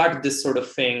to conduct this sort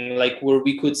of thing, like where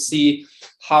we could see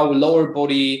how lower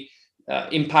body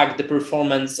impact the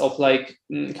performance of like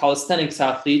calisthenics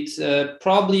athletes.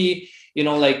 Probably,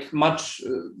 like much,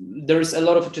 there's a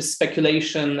lot of just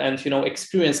speculation and,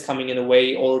 experience coming in a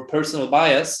way, or personal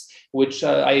bias, which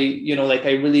I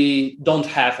really don't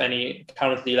have any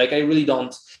currently, like I really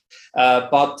don't.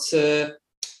 But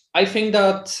I think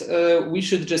that we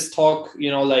should just talk,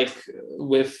 like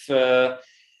with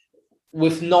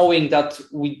knowing that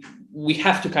we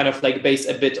have to kind of like base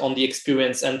a bit on the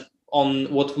experience and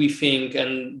on what we think,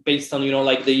 and based on,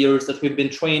 like the years that we've been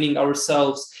training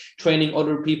ourselves, training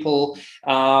other people,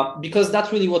 because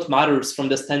that's really what matters from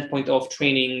the standpoint of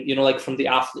training, like from the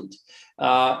athlete.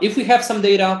 If we have some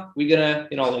data, we're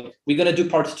gonna do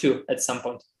part 2 at some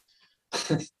point.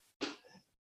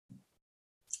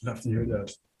 Love to hear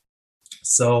that.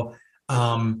 So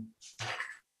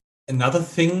another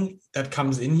thing that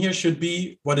comes in here should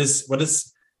be what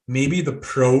is maybe the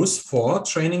pros for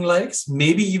training legs,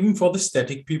 maybe even for the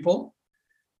static people.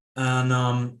 And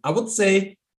I would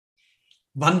say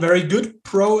one very good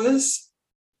pro is,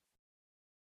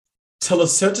 till a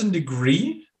certain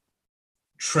degree,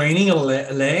 training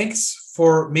legs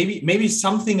for maybe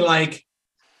something like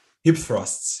hip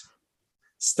thrusts,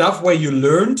 stuff where you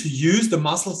learn to use the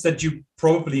muscles that you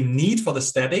probably need for the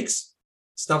statics.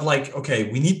 Stuff like,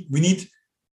 okay, we need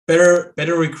better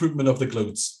recruitment of the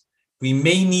glutes. We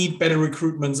may need better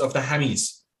recruitments of the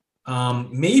hammies.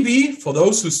 Maybe for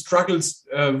those who struggle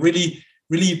really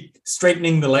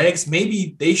straightening the legs,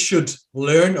 maybe they should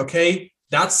learn, okay,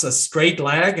 that's a straight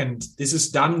leg and this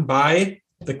is done by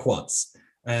the quads.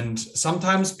 And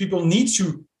sometimes people need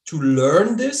to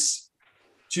learn this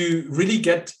to really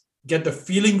get the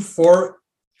feeling for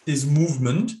this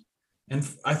movement. And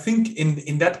I think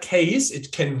in that case,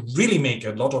 it can really make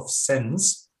a lot of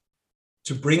sense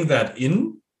to bring that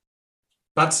in,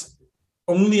 but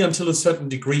only until a certain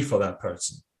degree for that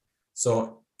person.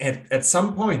 So at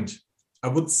some point, I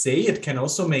would say it can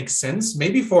also make sense,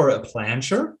 maybe for a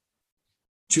plancher,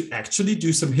 to actually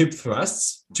do some hip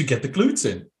thrusts to get the glutes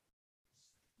in.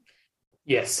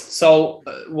 Yes. So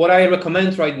what I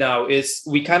recommend right now is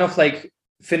we kind of like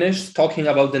finish talking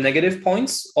about the negative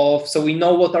points of, so we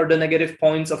know what are the negative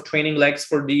points of training legs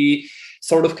for the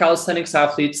sort of calisthenics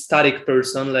athlete, static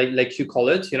person, like you call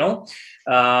it,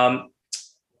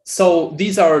 so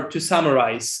these are, to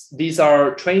summarize, these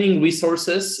are training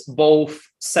resources, both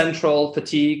central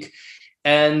fatigue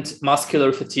and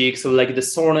muscular fatigue. So like the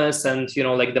soreness and,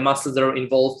 like the muscles that are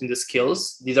involved in the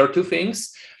skills. These are two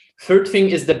things. Third thing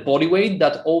is the body weight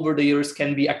that over the years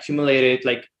can be accumulated,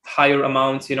 like higher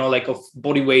amounts, like of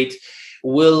body weight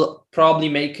will probably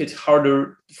make it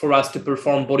harder for us to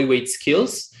perform body weight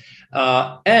skills.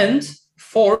 And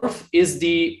fourth is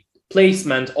the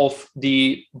placement of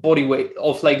the body weight,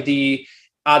 of like the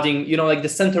adding, like the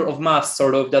center of mass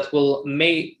sort of, that will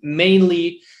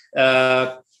mainly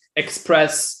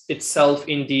express itself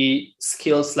in the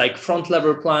skills like front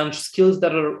lever plunge, skills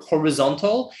that are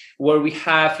horizontal, where we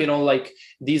have, like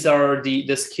these are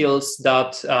the skills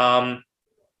that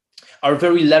are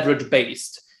very leverage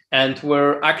based, and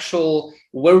where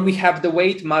we have the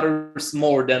weight matters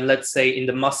more than, let's say, in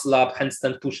the muscle up,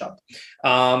 handstand, push up.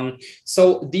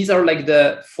 So these are like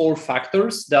the 4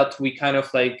 factors that we kind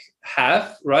of like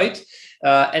have, right?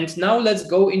 And now let's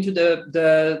go into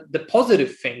the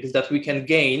positive things that we can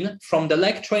gain from the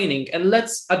leg training, and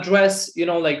let's address,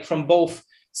 like from both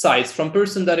sides, from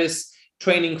person that is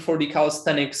training for the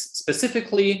calisthenics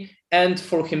specifically and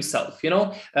for himself.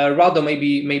 Rado,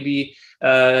 maybe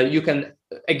you can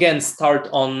again start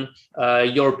on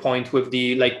your point with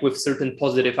with certain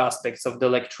positive aspects of the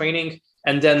leg training,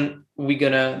 and then we're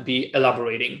gonna be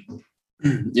elaborating.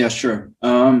 Yeah, sure.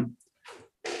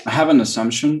 I have an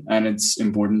assumption, and it's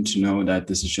important to know that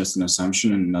this is just an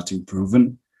assumption and nothing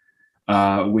proven,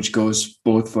 which goes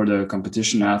both for the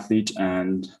competition athlete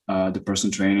and the person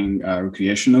training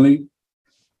recreationally.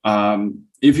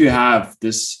 If you have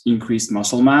this increased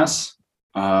muscle mass,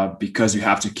 because you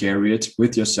have to carry it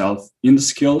with yourself in the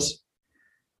skills,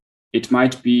 it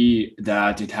might be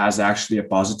that it has actually a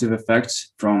positive effect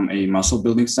from a muscle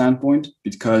building standpoint,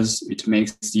 because it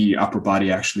makes the upper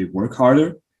body actually work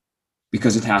harder,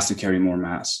 because it has to carry more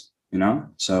mass,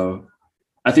 So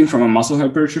I think from a muscle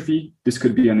hypertrophy, this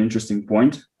could be an interesting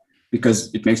point,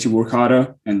 because it makes you work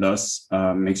harder and thus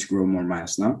makes you grow more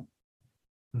mass, no?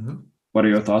 Mm-hmm. What are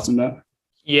your thoughts on that?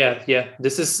 Yeah.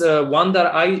 This is one that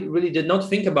I really did not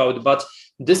think about, but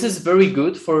this is very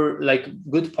good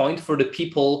good point for the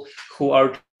people who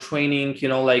are training,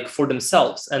 for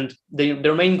themselves. And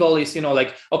their main goal is,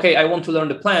 okay, I want to learn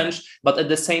the planche, but at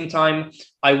the same time,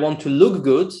 I want to look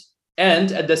good.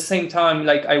 And at the same time,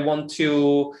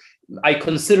 I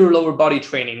consider lower body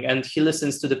training, and he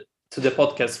listens to the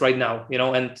podcast right now,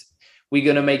 and we're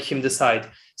going to make him decide.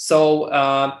 So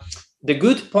the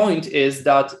good point is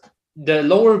that the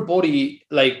lower body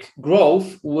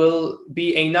growth will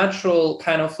be a natural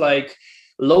kind of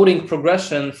loading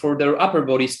progression for their upper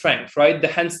body strength, right? The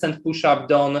handstand push-up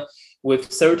done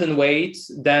with certain weight,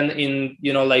 then in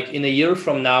a year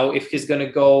from now, if he's going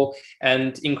to go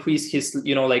and increase his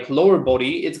lower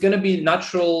body, it's going to be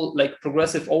natural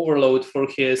progressive overload for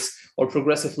his, or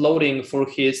progressive loading for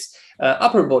his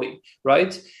upper body,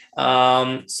 right?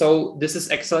 So this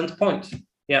is excellent point.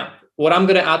 Yeah. What I'm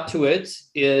going to add to it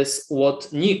is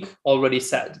what Nick already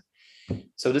said.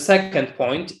 So the second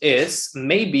point is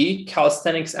maybe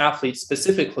calisthenics athletes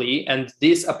specifically, and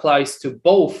this applies to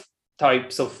both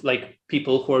types of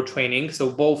people who are training, so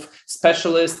both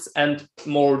specialists and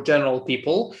more general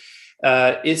people,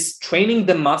 is training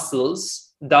the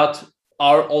muscles that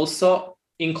are also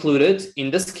included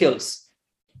in the skills.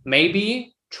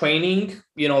 Maybe training,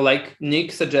 like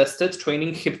Nick suggested,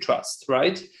 training hip thrust,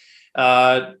 right?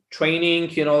 Training,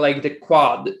 the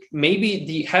quad,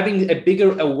 maybe having a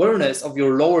bigger awareness of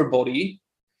your lower body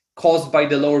caused by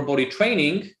the lower body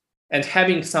training, and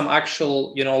having some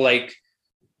actual,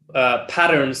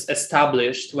 patterns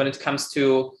established when it comes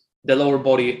to the lower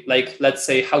body, let's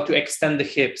say how to extend the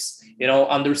hips,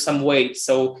 under some weight.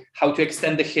 So how to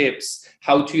extend the hips,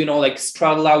 how to,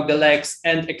 straddle out the legs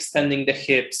and extending the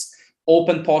hips,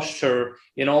 open posture,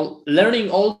 learning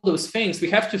all those things. We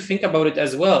have to think about it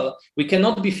as well. We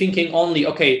cannot be thinking only,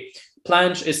 okay,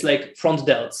 planche is front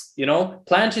delts,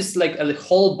 planche is a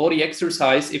whole body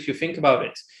exercise if you think about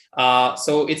it.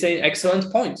 So it's an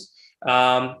excellent point.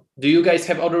 Do you guys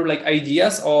have other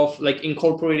ideas of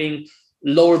incorporating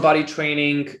lower body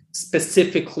training,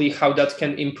 specifically how that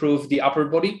can improve the upper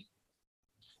body?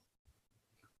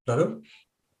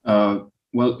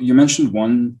 Well, you mentioned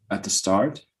one at the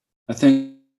start, I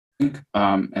think,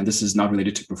 and this is not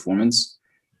related to performance.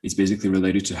 It's basically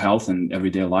related to health and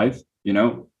everyday life.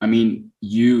 You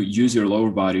use your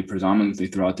lower body predominantly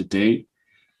throughout the day,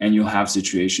 and you'll have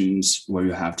situations where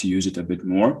you have to use it a bit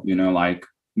more, like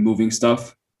moving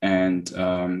stuff and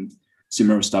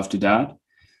similar stuff to that.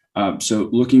 So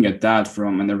looking at that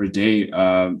from an everyday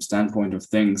standpoint of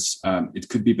things, it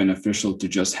could be beneficial to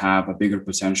just have a bigger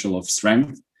potential of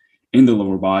strength in the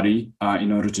lower body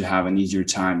in order to have an easier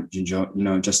time,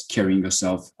 just carrying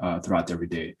yourself throughout every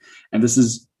day. And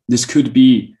this could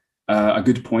be a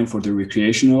good point for the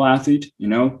recreational athlete.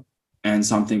 and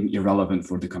something irrelevant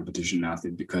for the competition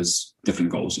athlete because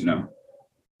different goals, you know.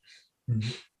 Mm-hmm.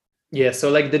 Yeah, so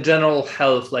like the general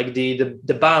health, like the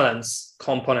balance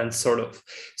component sort of.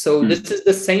 So this is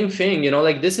the same thing, you know,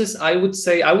 like this is, I would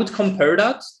say, I would compare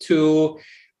that to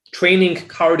training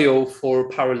cardio for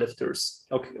powerlifters,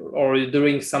 okay, or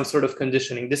doing some sort of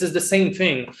conditioning. This is the same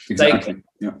thing. Exactly. Like,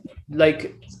 yeah.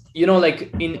 Like, you know,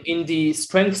 like in the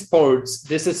strength sports,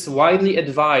 this is widely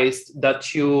advised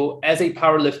that you, as a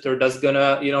powerlifter, that's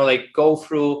gonna, you know, like go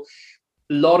through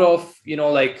lot of, you know,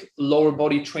 like lower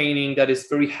body training that is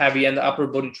very heavy and upper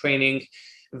body training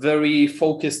very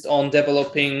focused on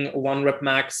developing 1 rep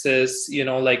maxes, you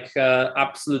know, like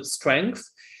absolute strength,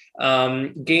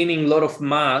 gaining a lot of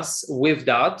mass with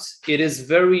that. It is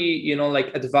very, you know,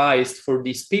 like advised for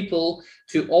these people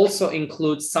to also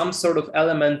include some sort of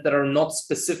element that are not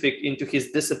specific into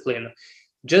his discipline,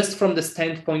 just from the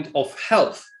standpoint of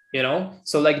health, you know.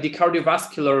 So like the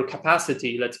cardiovascular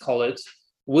capacity, let's call it,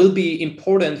 will be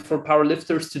important for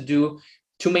powerlifters to do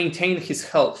to maintain his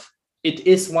health. It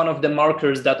is one of the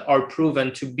markers that are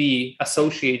proven to be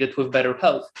associated with better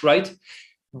health, right?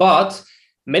 But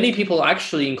many people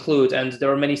actually include, and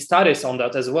there are many studies on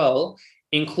that as well,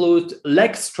 include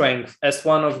leg strength as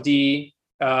one of the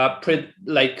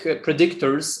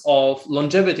predictors of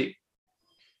longevity.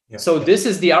 Yeah. So this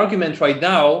is the argument right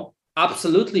now,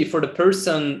 absolutely, for the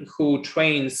person who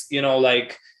trains, you know,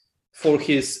 like for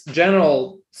his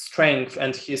general strength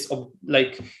and his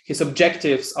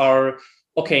objectives are,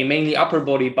 okay, mainly upper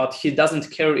body, but he doesn't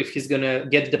care if he's gonna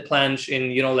get the planche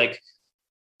in, you know, like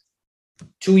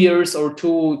 2 years or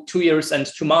two years and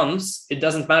 2 months. It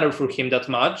doesn't matter for him that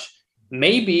much.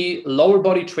 Maybe lower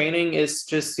body training is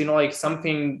just, you know, like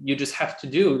something you just have to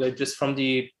do, like just from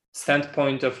the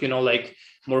standpoint of, you know, like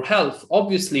more health.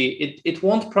 Obviously, it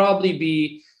won't probably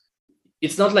be,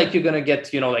 it's not like you're going to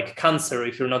get, you know, like cancer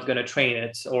if you're not going to train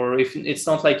it, or if it's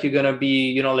not like you're going to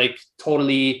be, you know, like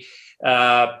totally,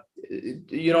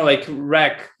 you know, like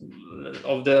wreck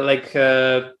of the, like,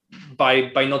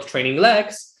 by not training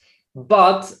legs.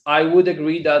 But I would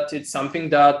agree that it's something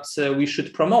that we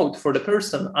should promote for the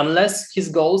person, unless his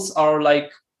goals are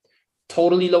like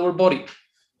totally lower body.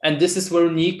 And this is where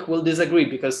Nick will disagree,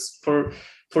 because for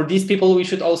these people, we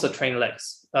should also train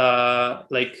legs,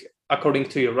 like according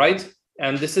to you, right?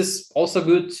 And this is also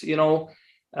good, you know,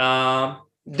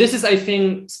 this is, I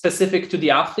think, specific to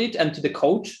the athlete and to the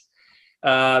coach.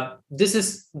 This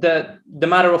is the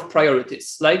matter of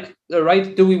priorities. Like,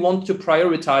 right, do we want to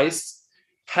prioritize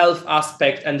health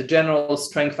aspect and the general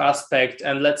strength aspect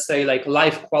and, let's say, like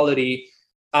life quality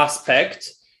aspect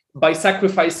by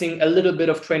sacrificing a little bit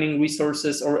of training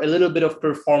resources or a little bit of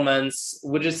performance,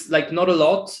 which is like not a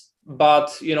lot,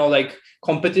 but, you know, like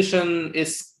competition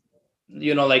is,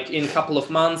 you know, like in a couple of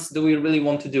months, do we really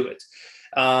want to do it?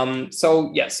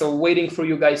 So yeah, so waiting for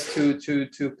you guys to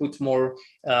put more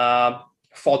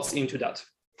thoughts into that.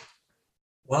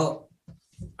 Well,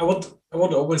 I would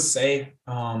always say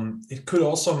it could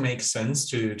also make sense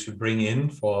to bring in,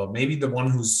 for maybe the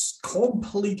one who's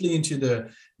completely into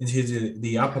the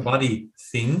upper body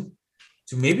thing,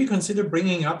 to maybe consider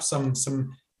bringing up some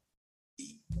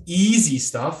easy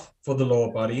stuff for the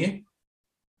lower body.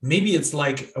 Maybe it's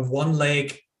like a 1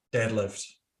 leg deadlift,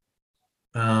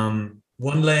 1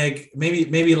 leg,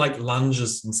 maybe like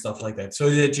lunges and stuff like that, so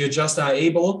that you just are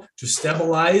able to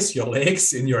stabilize your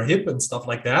legs in your hip and stuff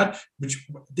like that. Which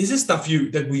this is stuff you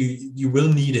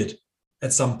will need it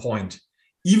at some point,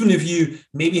 even if you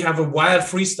maybe have a wild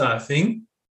freestyle thing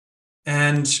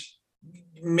and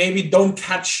maybe don't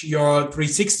catch your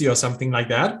 360 or something like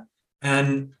that,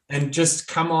 and just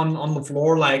come on the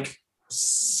floor like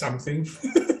something.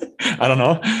 I don't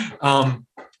know.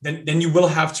 Then you will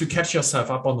have to catch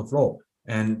yourself up on the floor,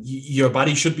 and your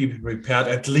body should be prepared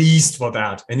at least for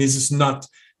that. And this is not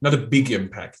a big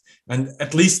impact, and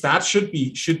at least that should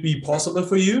be possible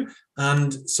for you.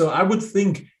 And so I would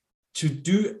think to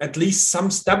do at least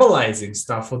some stabilizing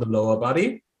stuff for the lower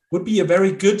body would be a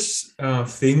very good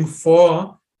thing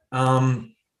for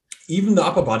even the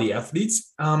upper body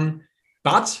athletes.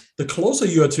 But the closer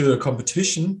you are to the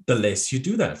competition, the less you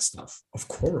do that stuff. Of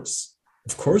course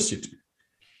you do.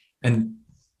 And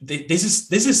this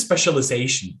is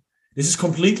specialization. This is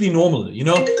completely normal. You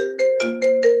know,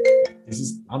 this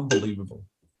is unbelievable.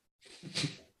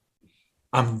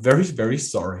 I'm very, very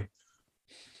sorry.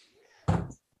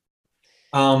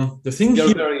 The thing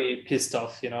you're very pissed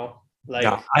off, you know. Like,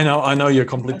 yeah, I know you're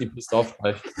completely pissed off.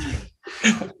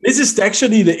 This is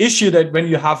actually the issue, that when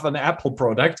you have an Apple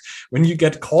product, when you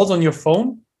get calls on your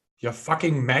phone, your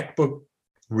fucking MacBook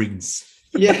rings.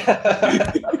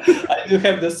 Yeah, I do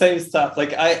have the same stuff.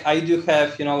 Like I do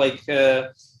have, you know, like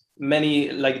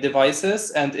many like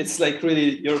devices, and it's like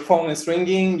really your phone is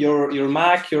ringing, your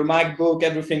Mac, your MacBook,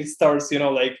 everything starts,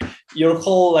 like your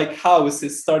whole like house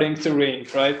is starting to ring,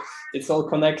 right? It's all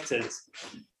connected.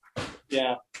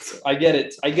 Yeah, so I get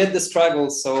it. I get the struggle.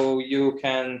 So you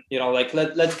can, like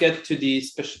let's get to the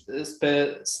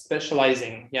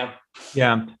specializing. Yeah.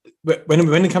 Yeah. But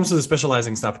when it comes to the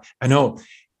specializing stuff, I know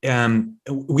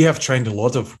we have trained a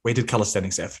lot of weighted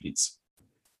calisthenics athletes.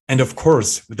 And of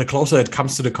course, the closer it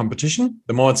comes to the competition,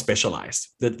 the more it's specialized,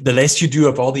 the less you do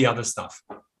of all the other stuff.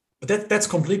 But that's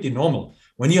completely normal.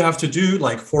 When you have to do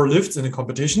like 4 lifts in a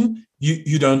competition,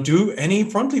 you don't do any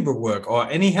front lever work or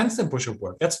any handstand push-up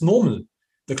work. That's normal.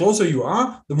 The closer you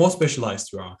are, the more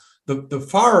specialized you are. The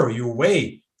farther you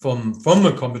away from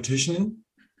a competition,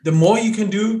 the more you can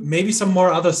do maybe some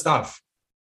more other stuff.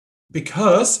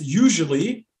 Because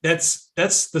usually that's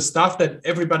the stuff that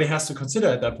everybody has to consider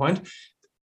at that point.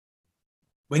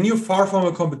 When you're far from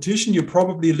a competition, you're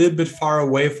probably a little bit far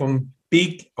away from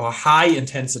big or high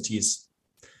intensities.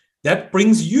 That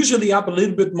brings usually up a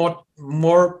little bit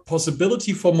more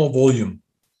possibility for more volume,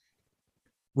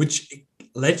 which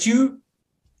would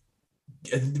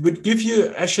give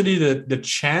you actually the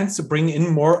chance to bring in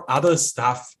more other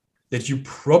stuff that you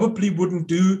probably wouldn't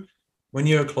do when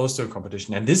you're close to a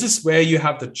competition. And this is where you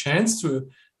have the chance to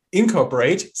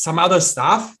incorporate some other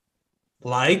stuff,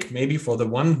 like maybe for the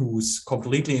one who's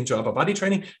completely into upper body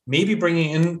training, maybe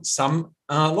bringing in some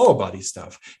lower body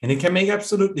stuff. And it can make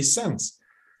absolutely sense.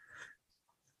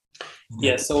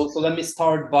 Yeah, so let me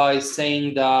start by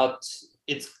saying that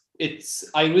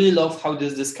I really love how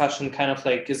this discussion kind of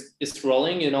like is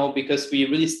rolling, because we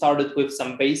really started with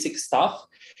some basic stuff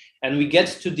and we get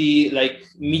to the like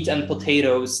meat and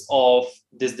potatoes of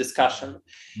this discussion,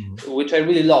 which I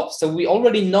really love. So we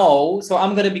already know, so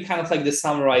I'm going to be kind of like the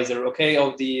summarizer, okay,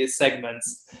 of the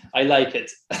segments. I like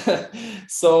it.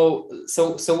 So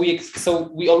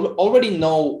we already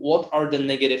know what are the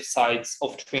negative sides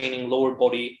of training lower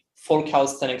body for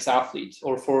calisthenics athlete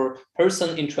or for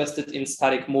person interested in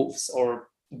static moves or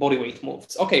bodyweight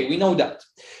moves. Okay, we know that.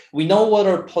 We know what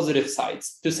are positive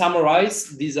sides. To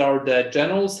summarize, these are the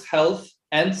general health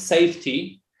and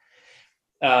safety.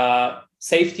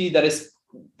 Safety that is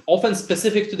often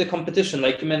specific to the competition,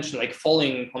 like you mentioned, like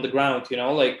falling on the ground,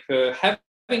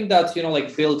 having that,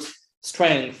 like build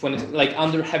strength when it's like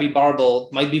under heavy barbell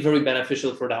might be very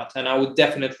beneficial for that. And I would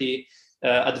definitely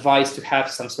advise to have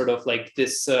some sort of like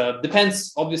this,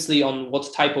 depends obviously on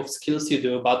what type of skills you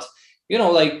do, but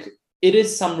like it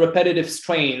is some repetitive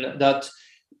strain that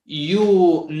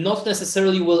you not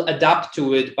necessarily will adapt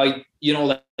to it by,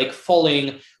 like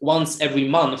falling once every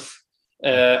month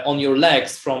on your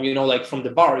legs from, from the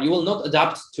bar. You will not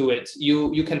adapt to it.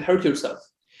 You can hurt yourself,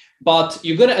 but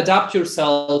you're going to adapt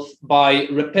yourself by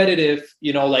repetitive,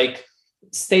 like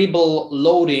stable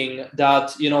loading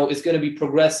that is going to be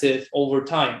progressive over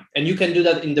time. And you can do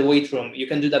that in the weight room. You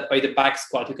can do that by the back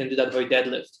squat. You can do that by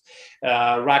deadlift,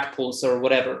 rack pulls, or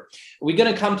whatever. We're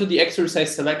going to come to the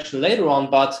exercise selection later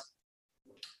on, but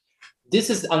this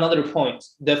is another point.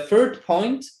 The third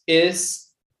point is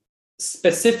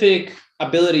specific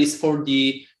abilities for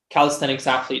the calisthenics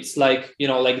athletes, like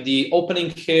like the opening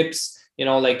hips,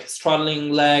 like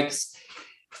straddling legs.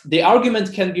 The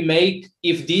argument can be made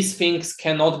if these things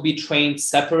cannot be trained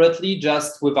separately,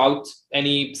 just without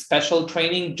any special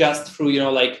training, just through,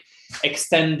 like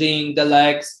extending the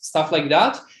legs, stuff like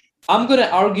that. I'm going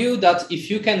to argue that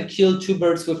if you can kill 2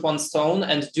 birds with 1 stone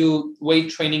and do weight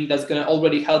training that's going to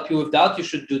already help you with that, you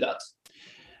should do that.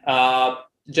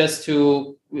 Just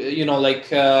to,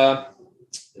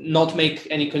 not make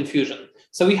any confusion.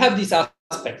 So we have these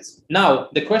aspects. Now,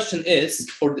 the question is,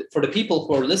 for the people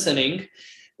who are listening,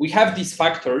 we have these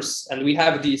factors and we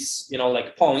have these,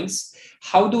 like points.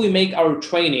 How do we make our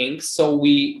training so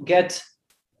we get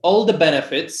all the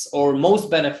benefits or most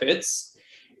benefits,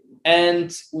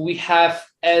 and we have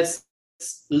as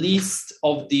least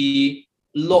of the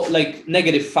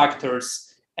negative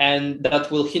factors, and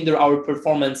that will hinder our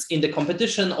performance in the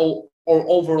competition or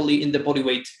overly in the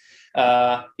bodyweight,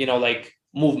 like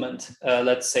movement,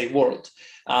 let's say world.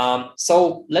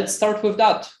 So let's start with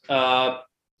that.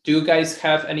 Do you guys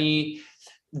have any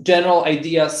general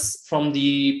ideas from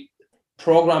the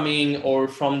programming or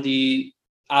from the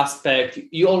aspect?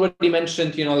 You already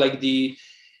mentioned, like the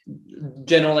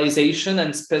generalization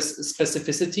and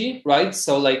specificity, right?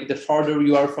 So like the farther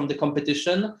you are from the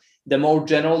competition, the more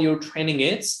general your training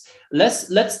is.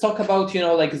 Let's talk about,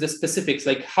 like the specifics,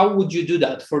 like how would you do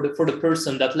that for the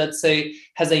person that, let's say,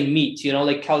 has a meet,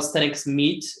 like calisthenics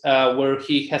meet, where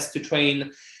he has to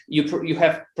train. You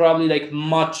have probably like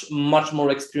much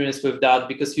more experience with that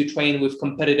because you train with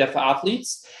competitive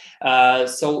athletes.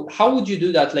 So how would you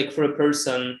do that? Like for a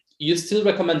person, you still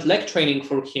recommend leg training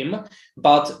for him,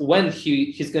 but when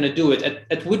he's going to do it,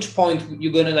 at which point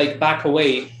you're going to like back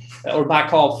away or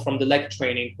back off from the leg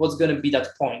training? What's going to be that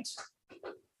point?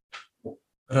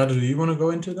 Rado, do you want to go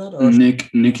into that? Or?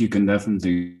 Nick, you can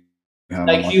definitely have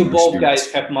like you both experience.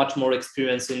 Guys have much more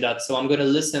experience in that, so I'm going to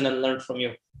listen and learn from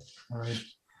you. All right.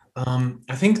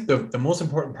 I think the most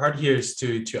important part here is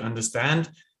to understand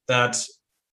that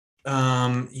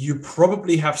you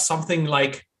probably have something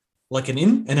like an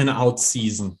in and an out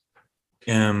season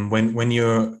when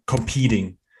you're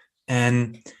competing.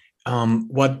 And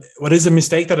what is a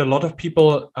mistake that a lot of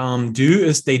people do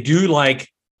is they do like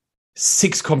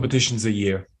 6 competitions a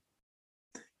year.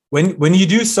 When you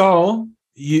do so,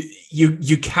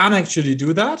 you can actually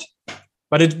do that,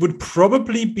 but it would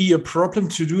probably be a problem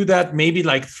to do that maybe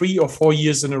like 3 or 4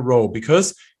 years in a row,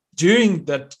 because during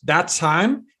that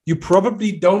time you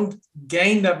probably don't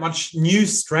gain that much new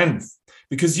strength,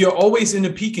 because you're always in a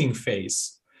peaking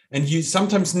phase and you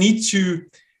sometimes need to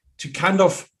kind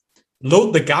of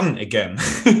load the gun again.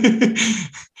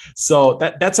 So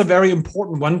that's a very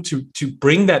important one to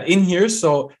bring that in here.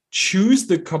 So choose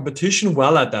the competition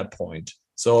well at that point.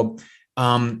 So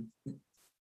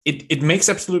it makes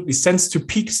absolutely sense to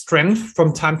peak strength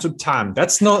from time to time.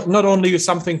 That's not only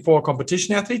something for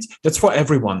competition athletes, that's for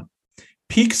everyone.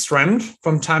 Peak strength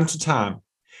from time to time.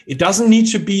 It doesn't need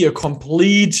to be a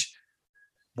complete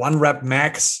 1 rep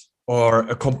max or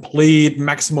a complete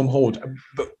maximum hold.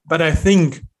 But I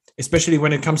think, especially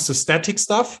when it comes to static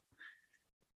stuff,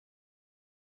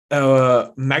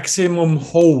 maximum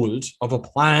hold of a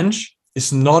planche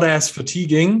is not as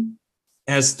fatiguing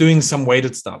as doing some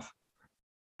weighted stuff.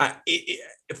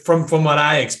 From what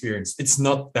I experienced, it's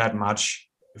not that much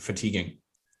fatiguing.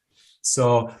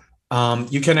 So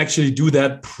you can actually do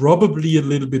that probably a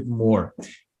little bit more.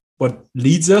 What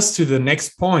leads us to the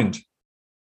next point.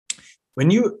 When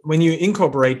you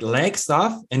incorporate leg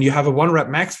stuff and you have a 1 rep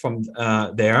max from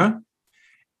there,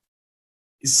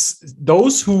 is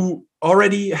those who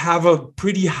already have a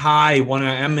pretty high 1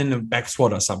 RM in a back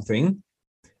squat or something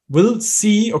will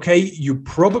see, okay, you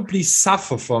probably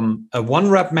suffer from a 1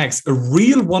 rep max, a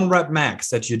real 1 rep max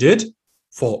that you did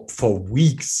for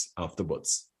weeks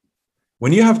afterwards.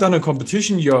 When you have done a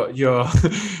competition, your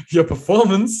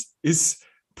performance is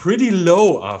pretty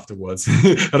low afterwards.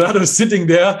 Rado sitting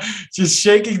there, just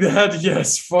shaking the head.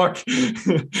 Yes, fuck,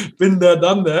 been there,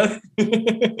 done that.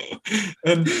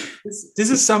 And this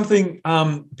is something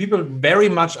people very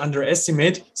much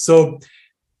underestimate. So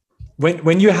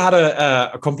when you had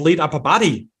a complete upper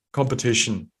body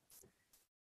competition,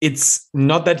 it's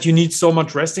not that you need so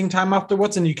much resting time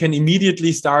afterwards, and you can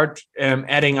immediately start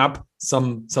adding up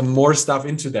some more stuff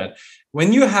into that.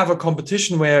 When you have a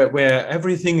competition where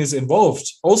everything is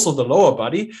involved, also the lower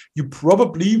body, you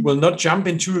probably will not jump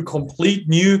into a complete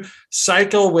new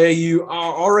cycle where you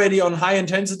are already on high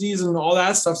intensities and all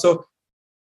that stuff. So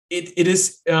it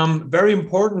is very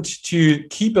important to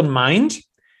keep in mind.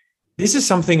 This is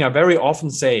something I very often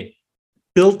say,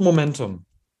 build momentum.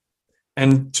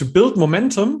 And to build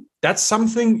momentum, that's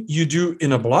something you do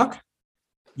in a block.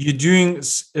 You're doing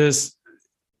is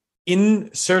in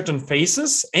certain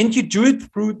phases, and you do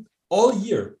it through all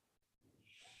year.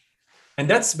 And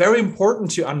that's very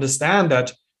important to understand,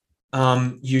 that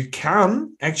you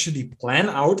can actually plan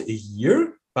out a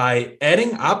year by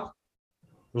adding up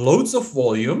loads of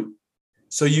volume.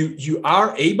 So you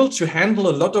are able to handle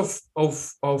a lot of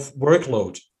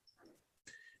workload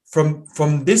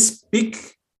from this big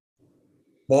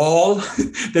ball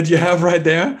that you have right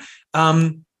there.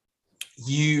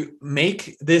 You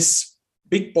make this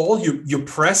big ball, you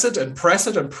press it and press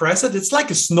it and press it. It's like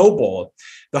a snowball.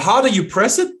 The harder you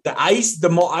press it, the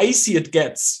more icy it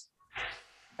gets.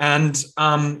 And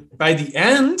by the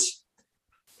end,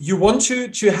 you want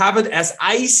to have it as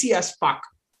icy as fuck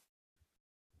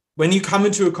when you come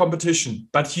into a competition.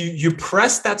 But you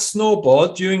press that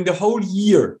snowball during the whole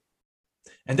year.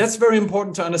 And that's very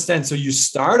important to understand. So you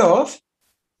start off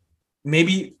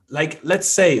maybe, like, let's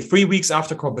say 3 weeks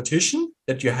after competition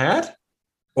that you had,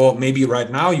 or maybe right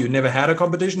now you never had a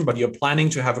competition, but you're planning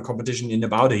to have a competition in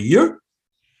about a year.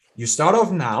 You start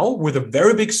off now with a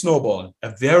very big snowball,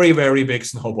 a very, very big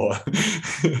snowball.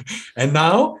 And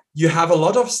now you have a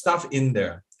lot of stuff in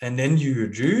there. And then you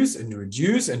reduce and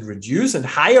reduce and reduce and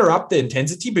higher up the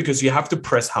intensity, because you have to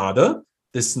press harder,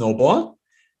 this snowball.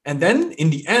 And then in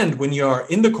the end, when you're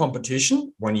in the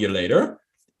competition 1 year later,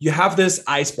 you have this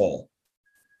ice ball.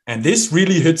 And this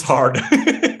really hits hard.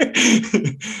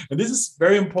 And this is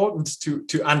very important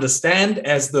to understand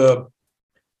as the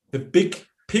big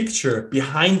picture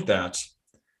behind that.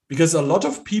 because a lot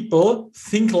of people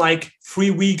think like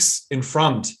 3 weeks in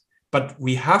front, but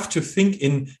we have to think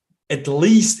in at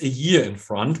least a year in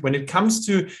front when it comes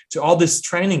to all this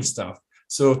training stuff.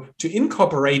 So to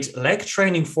incorporate leg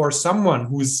training for someone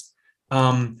who's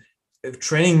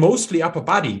training mostly upper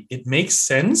body, it makes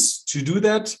sense to do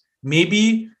that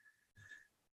maybe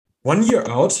 1 year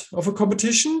out of a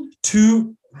competition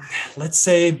to, let's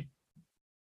say,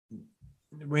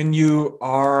 when you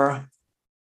are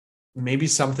maybe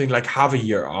something like half a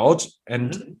year out,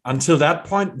 and until that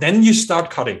point, then you start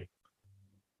cutting.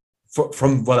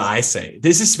 From what I say,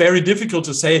 this is very difficult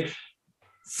to say.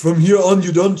 From here on,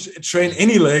 you don't train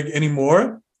any leg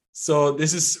anymore. So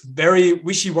this is very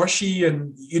wishy-washy,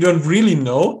 and you don't really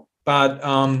know. But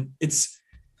it's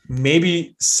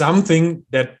maybe something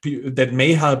that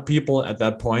may help people at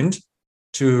that point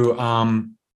to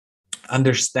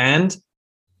understand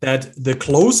that the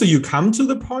closer you come to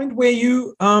the point where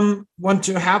you want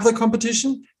to have the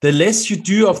competition, the less you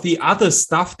do of the other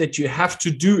stuff that you have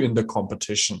to do in the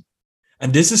competition.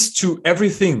 And this is to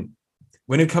everything.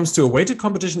 When it comes to a weighted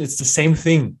competition, it's the same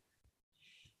thing.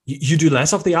 You do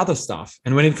less of the other stuff.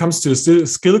 And when it comes to a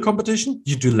skill competition,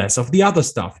 you do less of the other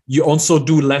stuff. You also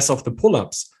do less of the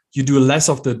pull-ups. You do less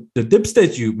of the dips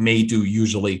that you may do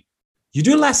usually. You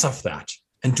do less of that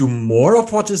and do more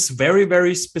of what is very,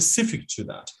 very specific to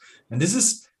that. And this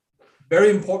is very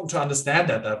important to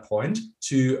understand at that point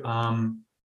to,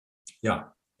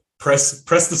 press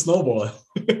the snowball.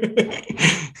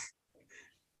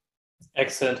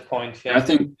 Excellent point. Yeah, I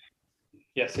think.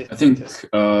 Yes. I think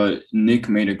Nick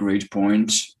made a great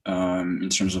point in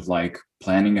terms of like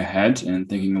planning ahead and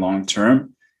thinking long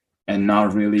term, and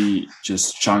not really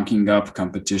just chunking up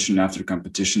competition after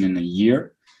competition in a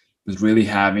year, but really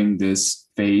having this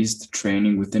phased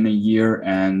training within a year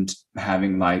and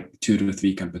having like 2 to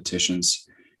 3 competitions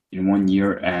in 1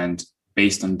 year, and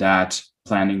based on that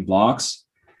planning blocks,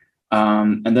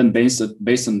 and then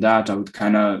based on that, I would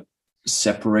kind of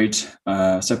separate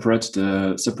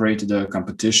the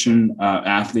competition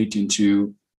athlete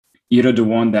into either the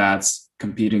one that's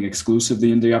competing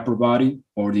exclusively in the upper body,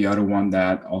 or the other one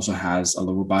that also has a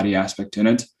lower body aspect in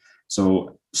it.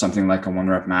 So something like a 1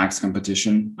 rep max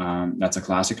competition, that's a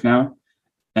classic now.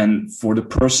 And for the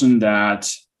person that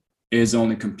is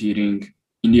only competing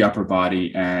in the upper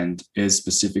body and is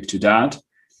specific to that,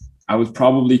 I would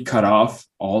probably cut off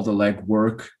all the leg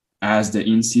work as the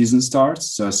in-season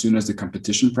starts. So as soon as the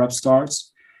competition prep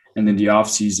starts, and then the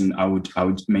off-season, I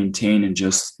would maintain and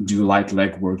just do light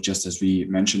leg work, just as we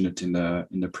mentioned it in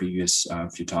the previous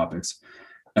few topics.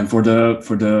 And for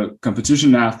the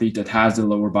competition athlete that has the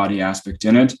lower body aspect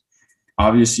in it,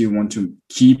 obviously you want to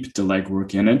keep the leg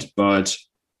work in it, but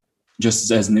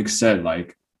just as Nick said,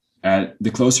 like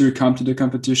the closer you come to the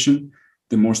competition,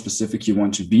 the more specific you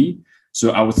want to be.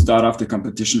 So I would start off the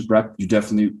competition prep. You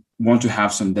definitely want to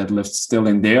have some deadlifts still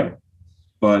in there,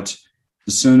 but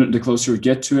the closer you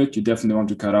get to it, you definitely want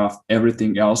to cut off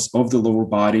everything else of the lower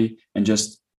body and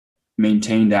just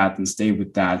maintain that and stay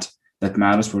with that. That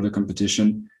matters for the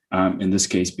competition. In this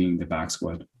case, being the back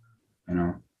squat.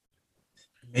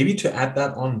 Maybe to add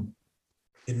that on,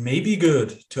 it may be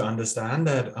good to understand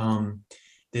that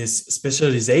this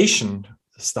specialization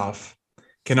stuff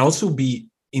can also be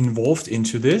involved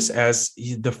into this, as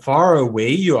the far away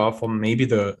you are from maybe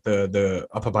the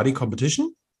upper body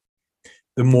competition,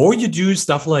 the more you do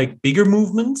stuff like bigger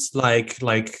movements like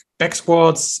back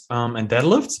squats and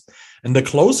deadlifts, and the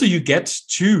closer you get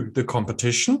to the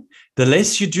competition, the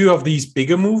less you do of these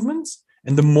bigger movements,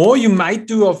 and the more you might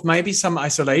do of maybe some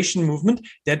isolation movement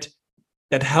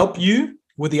that help you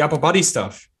with the upper body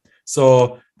stuff.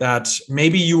 So that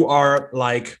maybe you are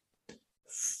like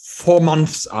 4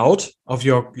 months out of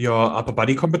your upper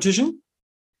body competition,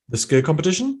 the skill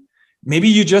competition. Maybe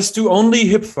you just do only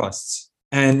hip thrusts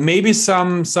and maybe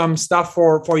some stuff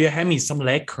for your hemis, some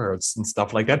leg curls and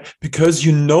stuff like that, because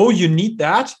you know you need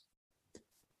that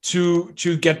to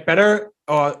get better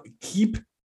or keep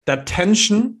that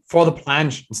tension for the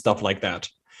planche and stuff like that.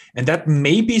 And that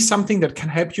may be something that can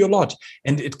help you a lot.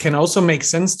 And it can also make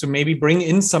sense to maybe bring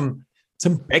in some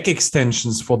back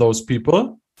extensions for those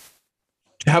people,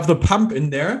 to have the pump in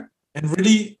there and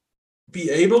really be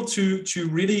able to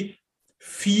really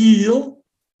feel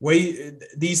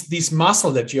these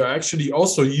muscle that you're actually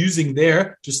also using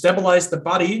there to stabilize the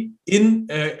body in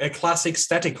a classic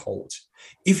static hold.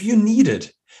 If you need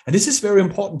it, and this is very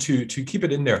important to keep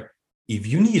it in there, if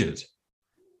you need it,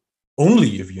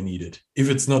 only if you need it. If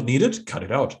it's not needed, cut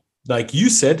it out. Like you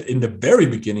said in the very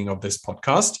beginning of this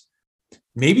podcast,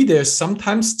 maybe there's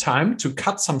sometimes time to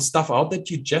cut some stuff out that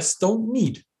you just don't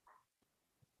need.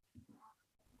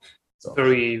 So.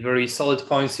 Very, very solid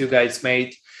points you guys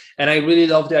made. And I really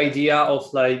love the idea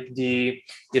of like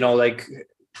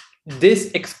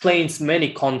this explains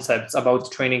many concepts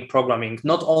about training programming,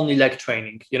 not only leg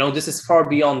training. This is far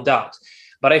beyond that.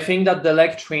 But I think that the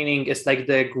leg training is like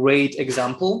the great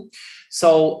example.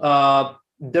 So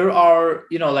there are,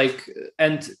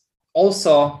 and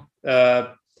also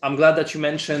I'm glad that you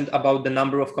mentioned about the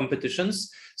number of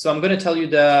competitions. So I'm going to tell you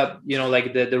the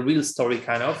real story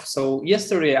kind of. So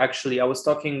yesterday, actually, I was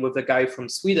talking with a guy from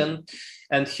Sweden,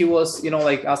 and he was,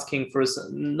 asking for,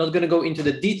 not going to go into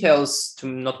the details to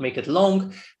not make it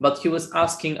long, but he was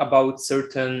asking about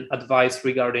certain advice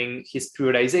regarding his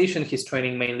periodization, his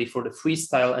training mainly for the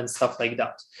freestyle and stuff like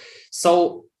that.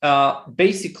 So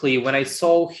basically, when I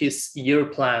saw his year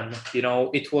plan,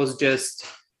 it was just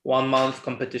 1 month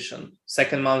competition,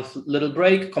 2nd month little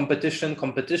break, competition,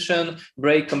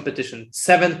 break, competition,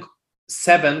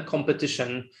 seven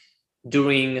competition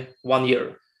during 1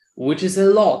 year, which is a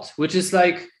lot, which is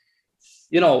like,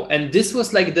 and this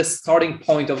was like the starting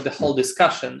point of the whole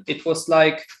discussion. It was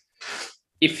like,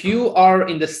 if you are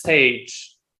in the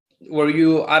stage where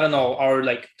you, I don't know, are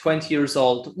like 20 years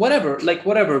old, whatever,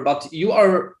 but you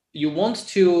want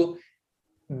to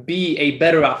be a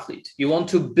better athlete, you want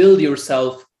to build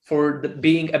yourself for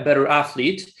being a better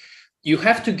athlete, you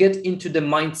have to get into the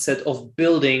mindset of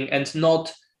building and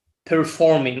not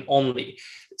performing only.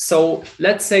 So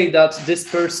let's say that this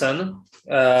person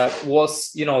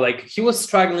was, he was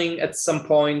struggling at some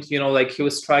point, he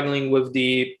was struggling with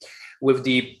the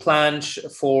planche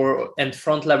and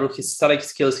front lever. His static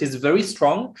skills, he's very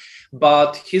strong,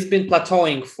 but he's been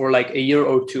plateauing for like a year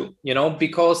or two,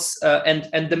 because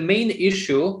and the main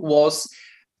issue was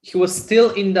he was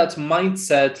still in that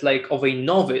mindset like of a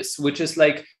novice, which is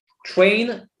like,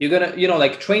 train, you're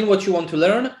gonna train what you want to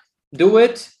learn, do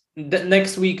it, the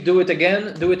next week do it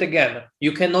again.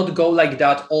 You cannot go like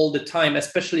that all the time,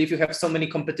 especially if you have so many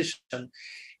competition.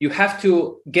 You have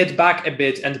to get back a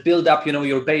bit and build up,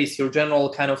 your base, your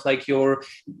general kind of like your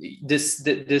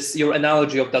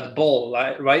analogy of that ball,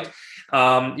 right?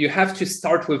 You have to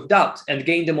start with that and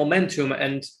gain the momentum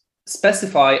and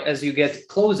specify as you get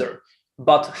closer.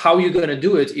 But how are you going to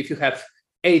do it if you have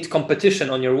 8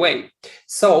 competition on your way?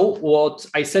 So what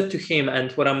I said to him,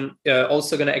 and what I'm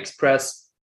also going to express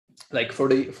like for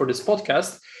this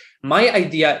podcast, my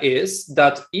idea is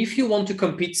that if you want to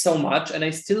compete so much, and I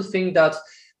still think that,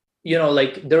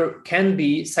 there can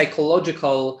be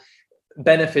psychological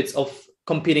benefits of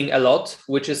competing a lot,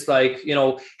 which is like,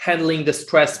 handling the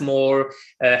stress more,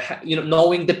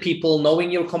 knowing the people, knowing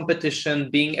your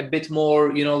competition, being a bit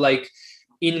more,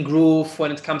 in groove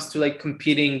when it comes to like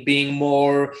competing, being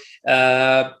more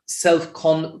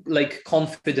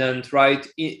confident, right,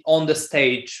 on the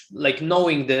stage, like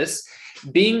knowing this,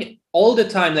 being all the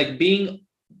time, like being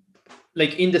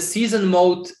like in the season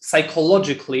mode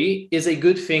psychologically is a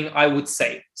good thing, I would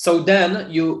say. So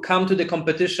then you come to the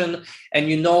competition and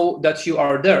you know that you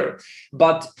are there,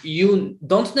 but you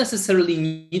don't necessarily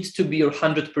need to be your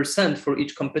 100% for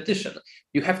each competition.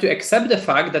 You have to accept the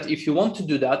fact that if you want to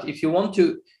do that, if you want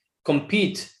to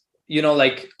compete,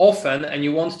 often, and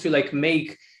you want to like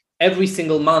make every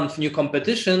single month new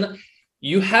competition,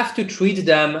 you have to treat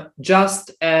them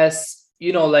just as,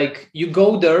 you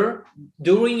go there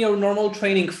during your normal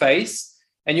training phase,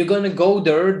 and you're going to go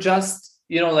there just,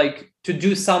 to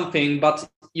do something, but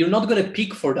you're not going to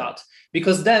peak for that,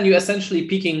 because then you're essentially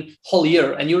peaking whole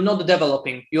year and you're not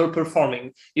developing, you're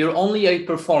performing. You're only a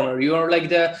performer. You're like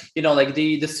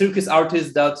the circus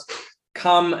artist that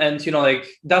come and,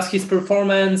 does his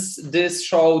performance, this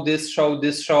show,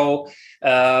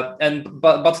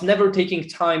 but never taking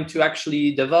time to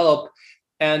actually develop.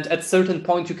 And at certain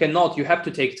point, you have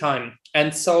to take time.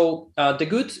 And so the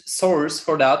good source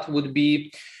for that would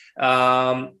be,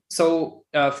 from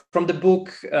the book,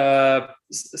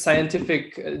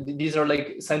 these are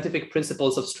like scientific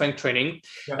principles of strength training.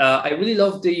 Yeah. I really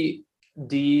love the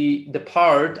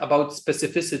part about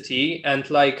specificity, and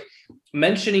like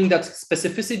mentioning that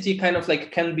specificity kind of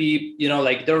like can be,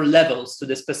 there are levels to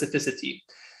the specificity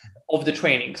of the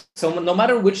training. So no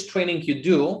matter which training you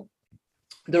do,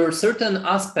 there are certain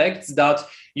aspects that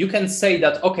you can say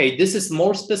that, okay, this is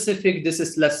more specific, this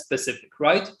is less specific,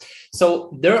 right?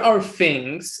 So there are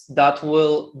things that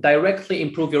will directly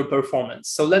improve your performance.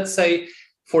 So let's say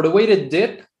for the weighted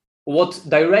dip, what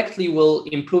directly will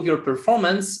improve your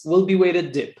performance will be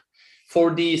weighted dip.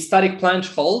 For the static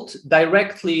planche hold,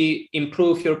 directly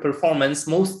improve your performance,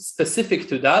 most specific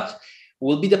to that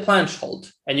will be the planche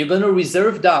hold. And you're going to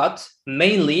reserve that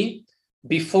mainly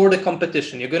before the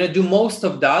competition. You're going to do most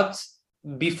of that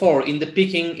before, in the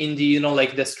peaking, in the,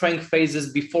 the strength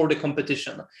phases before the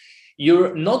competition.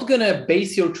 you're not going to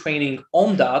base your training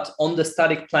on that, on the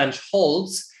static planche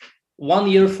holds 1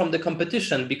 year from the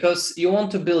competition, because you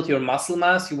want to build your muscle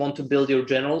mass, you want to build your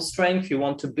general strength, you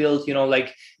want to build,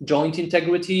 like joint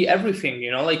integrity, everything,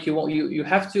 like you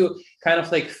have to kind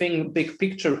of like think big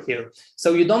picture here.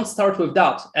 So you don't start with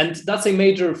that. And that's a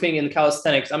major thing in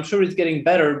calisthenics. I'm sure it's getting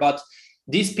better, but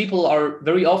these people are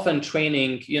very often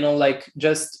training, like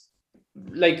just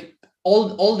like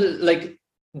all the like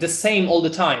the same all the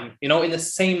time, in the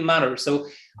same manner. So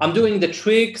I'm doing the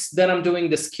tricks, then I'm doing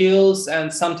the skills,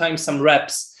 and sometimes some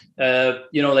reps,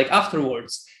 like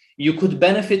afterwards. You could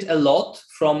benefit a lot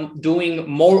from doing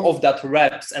more of that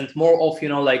reps and more of,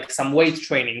 like some weight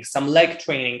training, some leg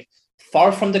training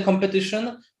far from the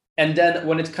competition. And then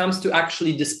when it comes to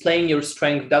actually displaying your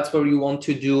strength, that's where you want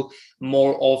to do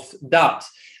more of that.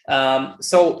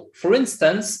 So, for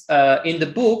instance, in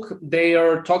the book, they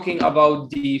are talking about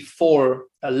the 4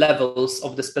 levels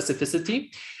of the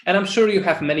specificity. And I'm sure you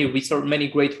have many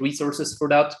great resources for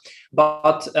that.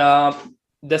 But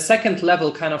the second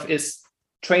level kind of is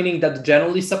training that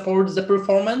generally supports the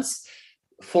performance.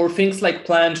 For things like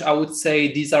planche, I would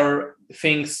say these are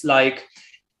things like,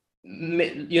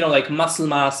 like muscle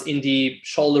mass in the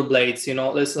shoulder blades,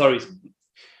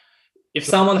 if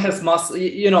someone has muscle,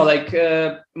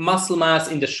 muscle mass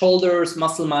in the shoulders,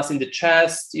 muscle mass in the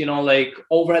chest, like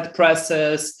overhead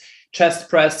presses, chest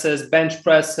presses, bench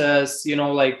presses,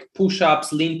 like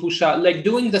push-ups, lean push-up, like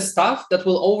doing the stuff that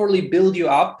will overly build you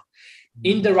up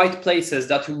in the right places,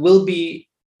 that will be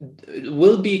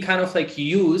kind of like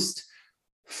used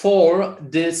for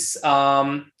this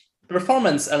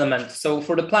performance element. So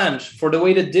for the planche, for the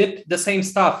weighted dip, the same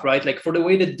stuff, right? Like for the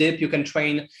weighted dip, you can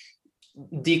train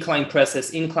decline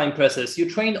presses, incline presses. You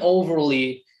train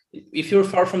overly. If you're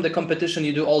far from the competition,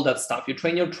 you do all that stuff. You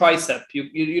train your tricep,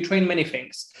 you train many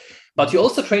things, but you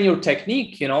also train your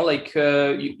technique,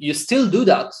 you still do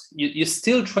that. You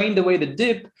still train the weighted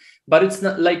dip, but it's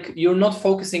not like you're not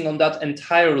focusing on that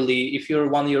entirely if you're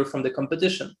 1 year from the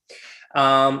competition.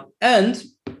 And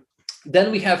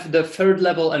then we have the 3rd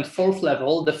level and 4th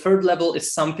level. The 3rd level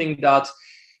is something that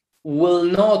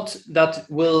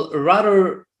will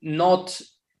rather not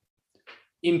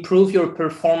improve your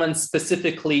performance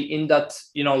specifically in that,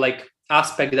 like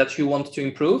aspect that you want to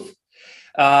improve.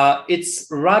 It's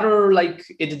rather like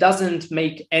it doesn't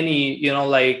make any,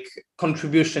 like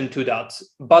contribution to that,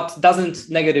 but doesn't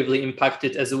negatively impact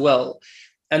it as well.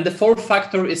 And the 4th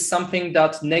factor is something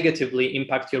that negatively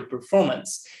impacts your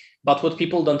performance. But what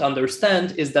people don't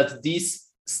understand is that these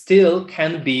still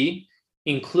can be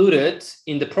included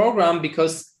in the program,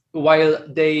 because while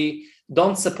they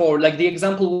don't support, like the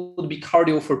example would be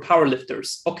cardio for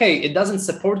powerlifters. Okay, it doesn't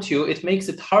support you, it makes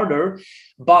it harder,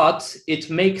 but it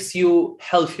makes you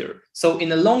healthier. So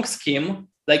in a long scheme,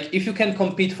 like if you can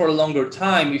compete for a longer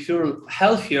time, if you're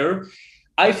healthier,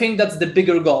 I think that's the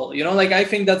bigger goal. Like I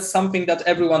think that's something that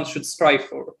everyone should strive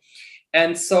for.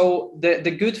 And so the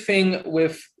good thing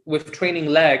with training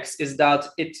legs is that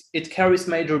it carries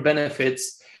major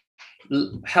benefits,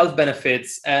 health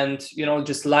benefits, and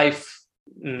just life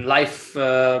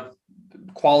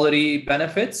quality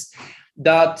benefits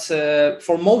that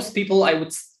for most people I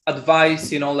would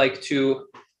advise like to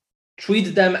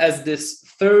treat them as this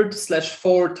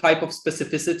 3rd/4th type of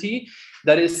specificity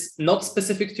that is not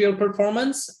specific to your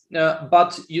performance,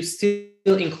 but you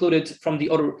still include it from the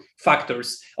other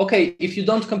factors. Okay, if you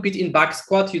don't compete in back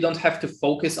squat, you don't have to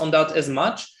focus on that as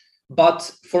much.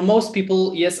 But for most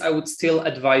people, yes, I would still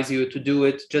advise you to do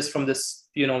it just from this,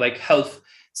 like health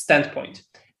standpoint.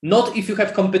 Not if you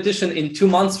have competition in 2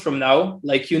 months from now,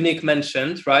 like you, Nick,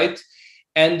 mentioned, right?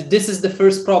 And this is the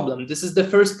first problem. This is the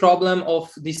first problem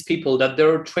of these people, that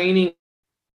they're training.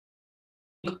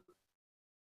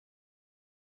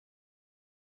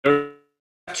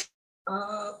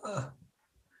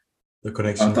 The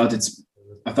connection. I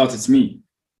thought it's me.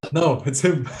 No, it's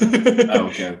him. Oh,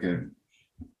 okay.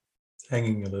 It's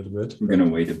hanging a little bit. We're gonna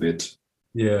wait a bit.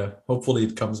 Yeah, hopefully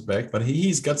it comes back. But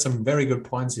he's got some very good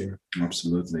points here.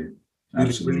 Absolutely.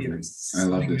 Really I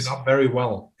love this. It up very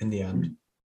well in the end.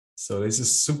 So this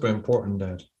is super important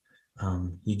that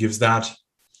he gives that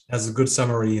as a good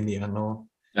summary in the end. No?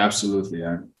 Absolutely,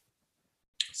 yeah.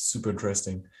 Super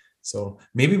interesting. So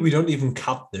maybe we don't even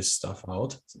cut this stuff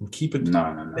out and keep it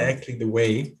exactly the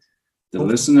way. The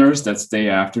listeners that stay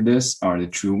after this are the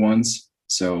true ones.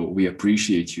 So we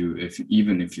appreciate you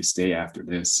even if you stay after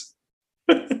this.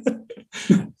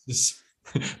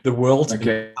 The world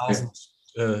okay.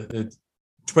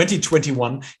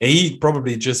 2021. He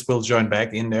probably just will join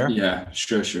back in there. Yeah,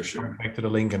 sure. Back to the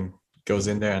link and goes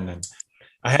in there. And then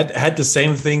I had the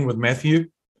same thing with Matthew.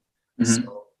 Mm-hmm.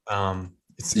 So,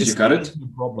 Did you cut it? No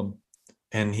problem.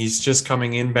 And he's just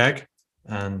coming in back,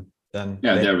 and then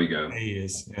there we go. He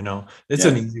is, it's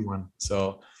an easy one.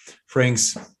 So,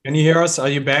 Franks, can you hear us? Are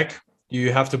you back?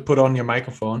 You have to put on your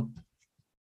microphone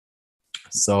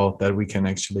so that we can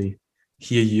actually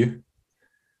hear you.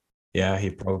 Yeah,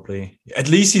 at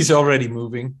least he's already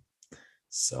moving.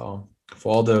 So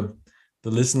for all the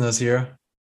listeners here,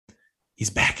 he's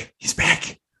back.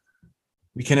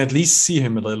 We can at least see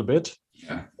him a little bit.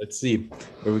 Yeah. Let's see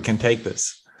where we can take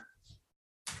this.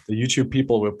 The YouTube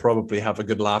people will probably have a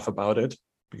good laugh about it,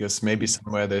 because maybe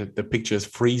somewhere the picture is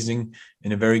freezing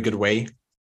in a very good way.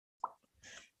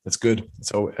 That's good.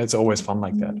 So it's always fun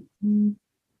like that.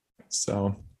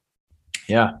 So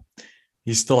yeah,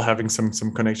 he's still having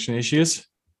some connection issues.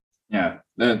 Yeah,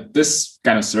 this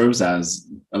kind of serves as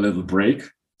a little break,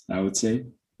 I would say.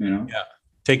 Yeah,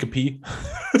 take a pee.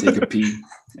 Take a pee.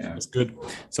 Yeah, that's good.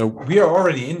 So we are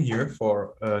already in here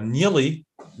for nearly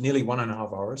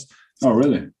 1.5 hours. Oh,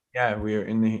 really? Yeah, we're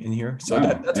in here. So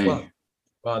wow. that's well.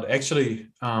 But actually,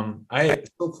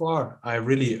 I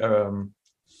really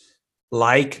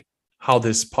like how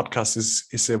this podcast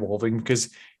is evolving, because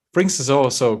Franks is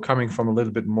also coming from a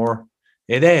little bit more.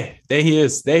 Hey, there he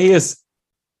is.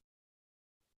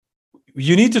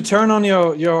 You need to turn on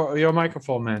your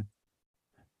microphone, man.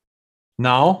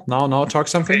 Now, talk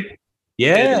something.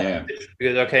 Yeah.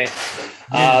 Good. Okay.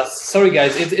 Sorry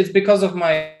guys, it's because of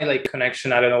my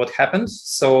connection. I don't know what happened.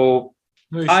 So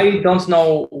I don't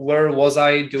know where was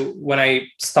I when I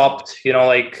stopped.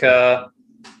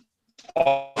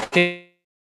 Talking.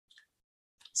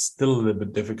 Still a little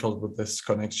bit difficult with this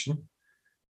connection.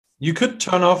 You could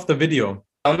turn off the video.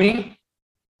 Tell me.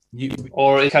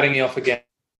 Or it's cutting me off again.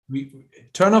 We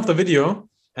turn off the video,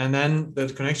 and then the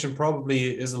connection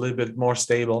probably is a little bit more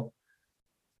stable.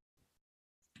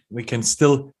 We can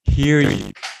still hear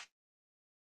you.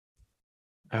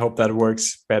 I hope that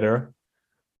works better.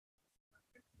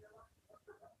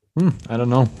 I don't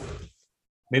know.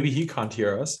 Maybe he can't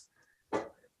hear us.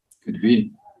 Could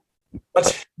be.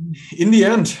 But in the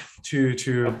end, to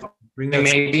bring that.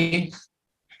 Maybe.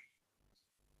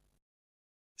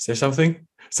 Is there something?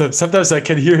 So sometimes I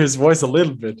can hear his voice a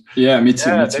little bit. Yeah, me too.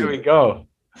 Yeah, there we go.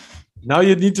 Now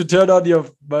you need to turn on your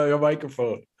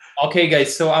microphone. Okay,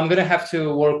 guys. So I'm gonna have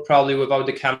to work probably without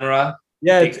the camera.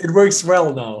 Yeah, it works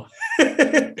well now.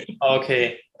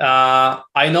 Okay.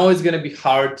 I know it's gonna be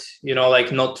hard,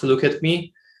 not to look at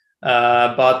me,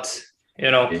 but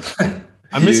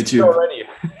I missed you already.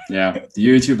 Yeah, the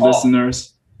YouTube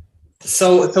listeners.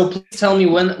 So please tell me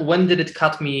when did it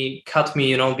cut me?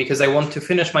 Because I want to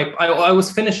finish I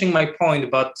was finishing my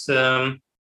point, but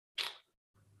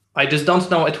I just don't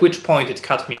know at which point it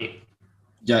cut me.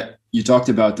 Yeah, you talked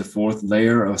about the fourth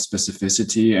layer of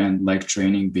specificity and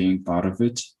training being part of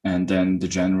it, and then the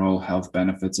general health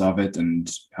benefits of it and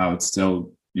how it's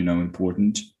still,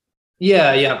 important.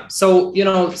 Yeah. So,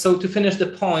 so to finish the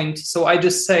point, so I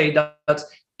just say that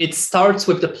it starts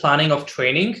with the planning of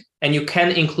training, and you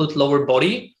can include lower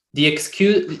body. The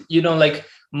excuse,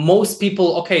 most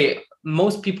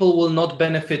people will not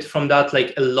benefit from that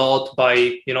a lot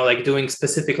by, doing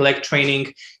specific leg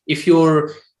training if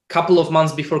you're couple of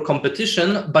months before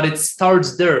competition, but it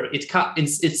starts there.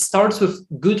 It starts with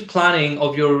good planning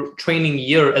of your training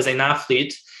year as an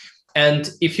athlete. And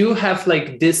if you have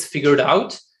this figured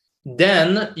out,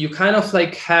 then you kind of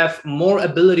have more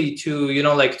ability to,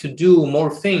 to do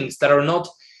more things that are not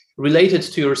related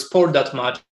to your sport that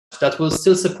much, that will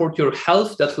still support your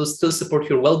health, that will still support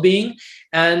your well-being,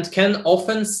 and can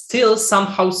often still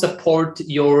somehow support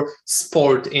your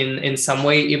sport in some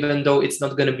way, even though it's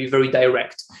not going to be very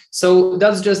direct. So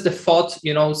that's just the thought,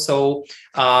 so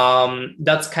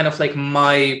that's kind of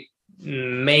my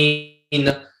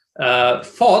main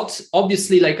thought.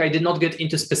 Obviously, I did not get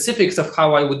into specifics of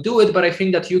how I would do it, but I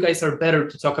think that you guys are better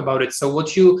to talk about it. So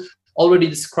what you already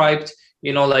described,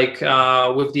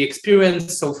 with the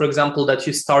experience. So for example, that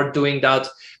you start doing that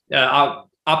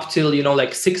up till,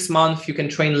 6 months, you can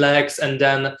train legs, and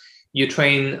then you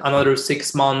train another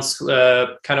 6 months,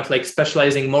 kind of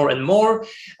specializing more and more.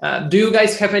 Do you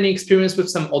guys have any experience with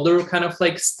some other kind of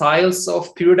styles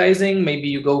of periodizing? Maybe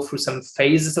you go through some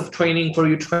phases of training where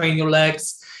you train your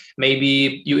legs.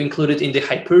 Maybe you include it in the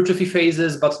hypertrophy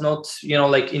phases, but not,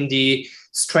 in the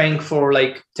strength or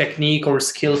technique or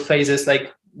skill phases.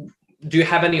 Do you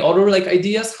have any other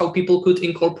ideas how people could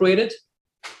incorporate it?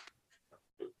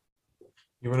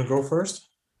 You want to go first?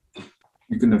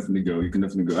 You can definitely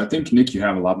go. I think, Nick, you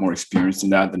have a lot more experience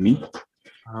in that than me.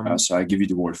 So I give you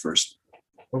the word first.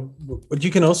 What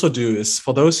you can also do is,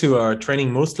 for those who are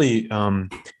training mostly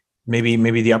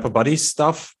maybe the upper body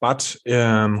stuff, but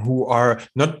who are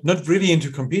not really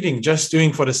into competing, just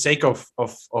doing for the sake of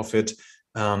it.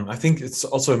 I think it's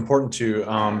also important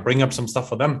to bring up some stuff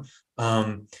for them.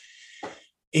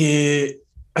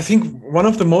 I think one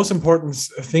of the most important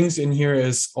things in here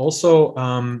is also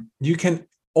you can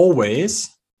always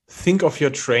think of your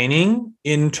training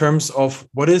in terms of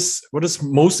what is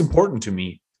most important to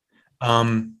me.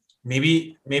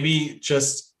 Maybe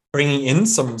just bringing in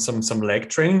some leg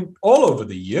training all over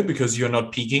the year because you're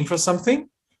not peaking for something,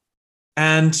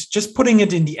 and just putting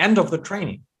it in the end of the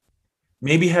training.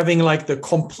 Maybe having like the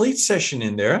complete session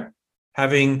in there,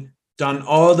 having done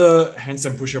all the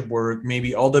handstand push-up work,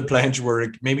 maybe all the planche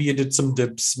work, maybe you did some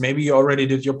dips, maybe you already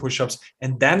did your push-ups,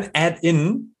 and then add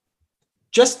in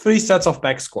just 3 sets of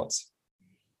back squats.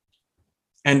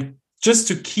 And just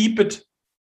to keep it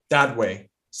that way.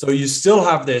 So you still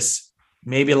have this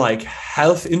maybe like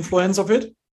health influence of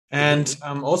it, and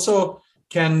also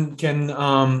can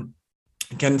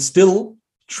still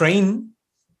train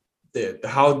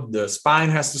how the spine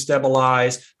has to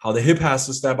stabilize, how the hip has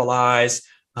to stabilize,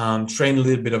 train a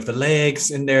little bit of the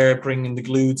legs in there, bring in the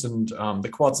glutes and the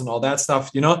quads and all that stuff,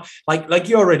 you know, like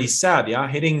you already said, yeah,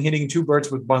 hitting 2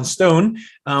 birds with 1 stone,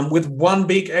 with one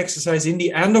big exercise in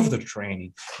the end of the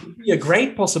training would be a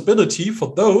great possibility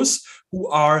for those who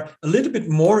are a little bit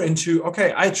more into,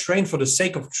 okay, I train for the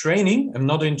sake of training and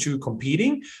not into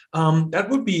competing. That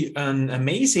would be an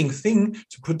amazing thing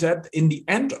to put that in the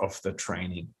end of the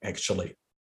training, actually.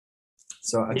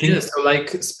 So I think so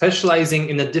like specializing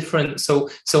in a different, so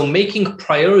making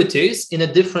priorities in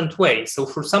a different way. So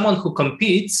for someone who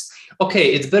competes,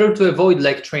 okay, it's better to avoid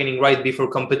leg training right before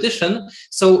competition.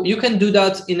 So you can do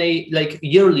that in a like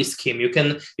yearly scheme. You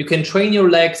can train your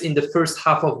legs in the first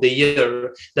half of the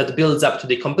year that builds up to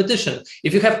the competition.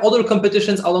 If you have other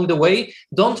competitions along the way,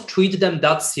 don't treat them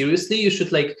that seriously. You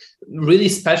should like really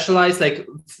specialize, like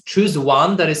choose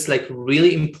one that is like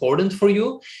really important for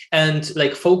you and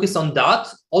like focus on that.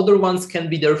 Other ones can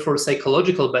be there for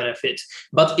psychological benefit.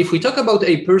 But if we talk about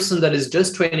a person that is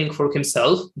just training for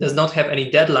himself, does not have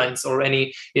any deadlines or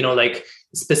any, you know, like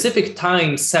specific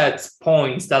time set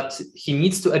points that he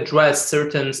needs to address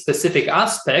certain specific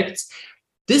aspects,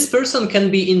 this person can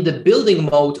be in the building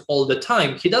mode all the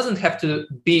time. He doesn't have to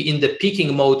be in the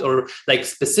peaking mode or like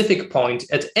specific point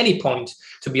at any point,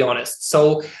 to be honest.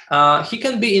 So he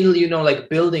can be in, you know, like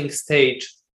building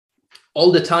stage all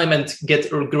the time and get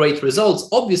great results.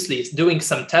 Obviously, doing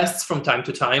some tests from time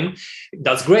to time,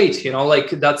 that's great. You know,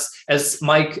 like that's, as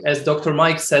Dr.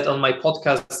 Mike said on my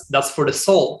podcast, that's for the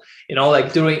soul. You know,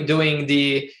 like doing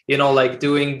the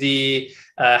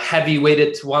heavy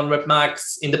weighted 1 rep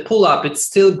max in the pull up. It's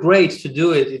still great to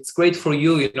do it. It's great for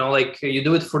you. You know, like you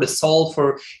do it for the soul,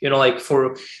 for, you know, like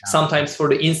for sometimes for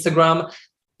the Instagram.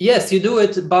 Yes, you do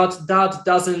it, but that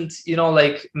doesn't, you know,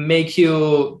 like make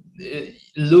you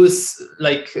lose,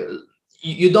 like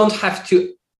you don't have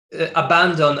to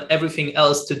abandon everything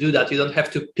else to do that. You don't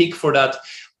have to pick for that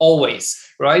always,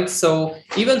 right? So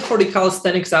even for the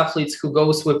calisthenics athletes who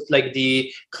goes with like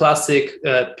the classic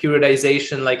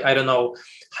periodization, like, I don't know,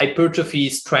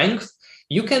 hypertrophy strength,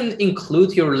 you can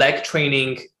include your leg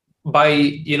training by,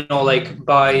 you know, like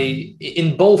by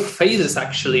in both phases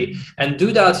actually, and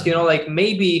do that, you know, like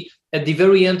maybe at the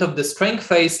very end of the strength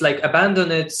phase, like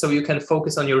abandon it so you can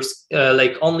focus on your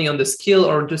like only on the skill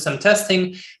or do some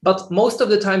testing. But most of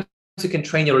the time you can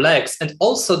train your legs. And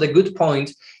also the good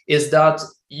point is that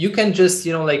you can just,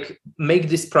 you know, like make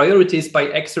these priorities by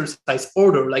exercise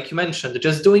order, like you mentioned,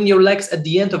 just doing your legs at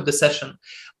the end of the session,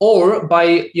 or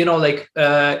by, you know, like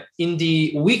in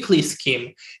the weekly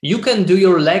scheme, you can do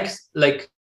your legs like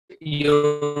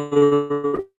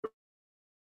your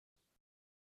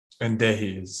and there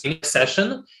he is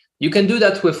session. You can do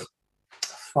that with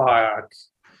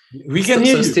we can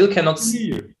hear you. Still cannot see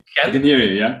you. I can hear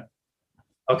you, yeah.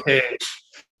 Okay,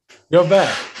 you're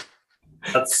back.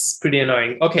 That's pretty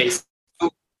annoying. Okay, so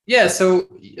yeah, so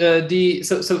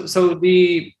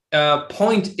the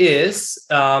point is,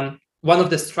 one of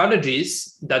the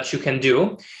strategies that you can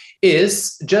do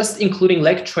is just including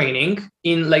leg training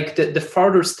in like the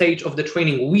farther stage of the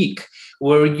training week,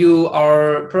 where you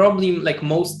are probably like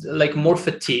more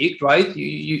fatigued, right?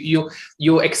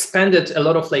 You expended a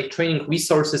lot of like training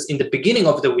resources in the beginning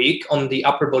of the week on the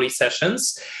upper body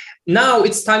sessions. Now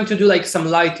it's time to do like some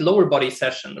light lower body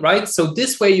session, right? So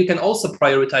this way you can also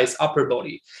prioritize upper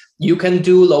body. You can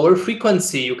do lower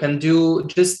frequency. You can do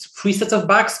just 3 sets of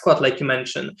back squat, like you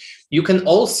mentioned. You can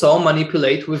also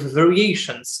manipulate with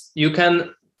variations. You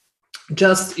can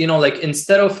just, you know, like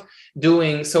instead of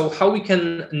doing, so how we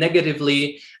can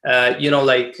negatively,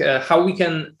 how we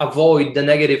can avoid the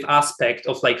negative aspect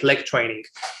of like leg training.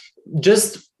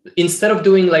 Just instead of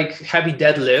doing like heavy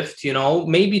deadlift,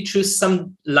 maybe choose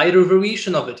some lighter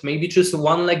variation of it. Maybe choose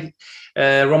one leg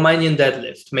Romanian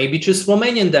deadlift, maybe choose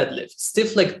Romanian deadlift,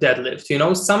 stiff leg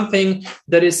deadlift, something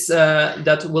that is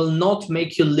that will not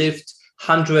make you lift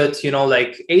 100,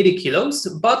 80 kilos,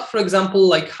 but for example,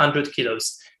 like 100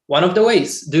 kilos. One of the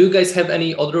ways. Do you guys have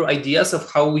any other ideas of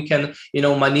how we can,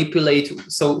 manipulate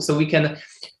so we can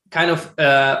kind of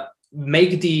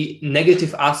make the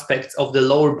negative aspects of the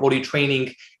lower body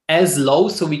training as low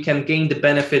so we can gain the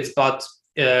benefits, but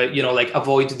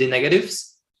avoid the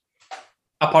negatives,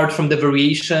 apart from the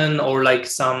variation or like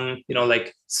some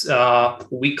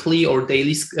weekly or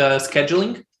daily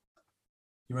scheduling?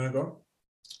 You want to go?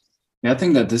 Yeah, I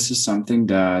think that this is something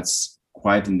that's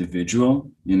quite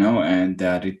individual, and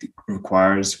that it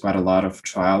requires quite a lot of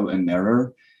trial and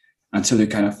error until you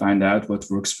kind of find out what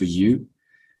works for you.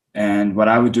 And what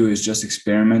I would do is just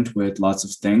experiment with lots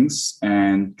of things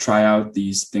and try out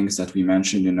these things that we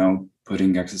mentioned,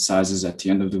 putting exercises at the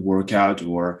end of the workout,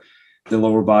 or the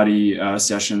lower body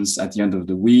sessions at the end of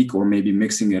the week, or maybe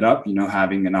mixing it up,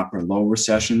 having an upper lower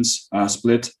sessions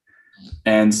split,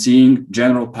 and seeing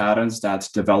general patterns that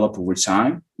develop over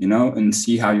time, and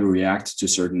see how you react to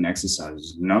certain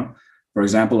exercises. For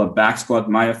example, a back squat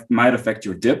might affect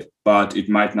your dip, but it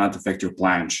might not affect your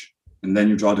planche. And then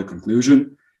you draw the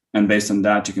conclusion. And based on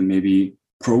that, you can maybe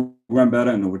program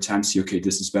better and over time see, okay,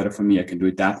 this is better for me. I can do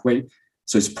it that way.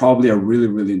 So it's probably a really,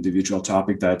 really individual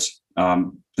topic that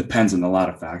depends on a lot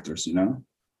of factors,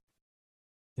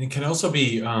 It can also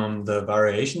be the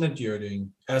variation that you're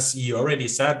doing. As you already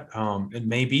said, it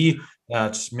may be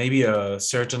that maybe a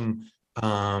certain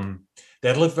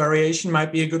deadlift variation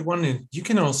might be a good one. And you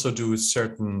can also do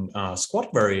certain squat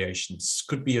variations.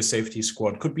 Could be a safety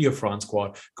squat, could be a front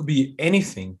squat, could be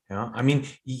anything. I mean,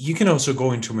 you can also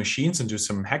go into machines and do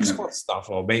some hack squat stuff,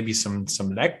 or maybe some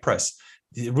leg press.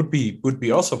 It would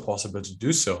be also possible to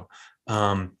do so.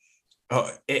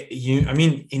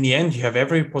 In the end, you have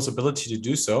every possibility to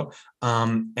do so.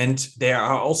 And there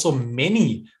are also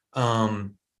many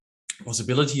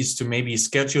possibilities to maybe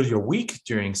schedule your week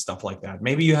during stuff like that.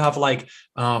 Maybe you have like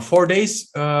 4 days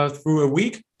through a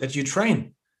week that you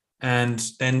train, and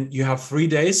then you have 3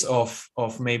 days of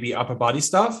maybe upper body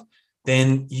stuff.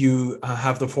 Then you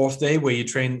have the 4th day where you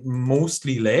train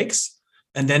mostly legs,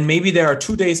 and then maybe there are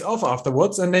 2 days off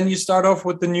afterwards, and then you start off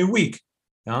with the new week.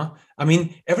 Yeah, I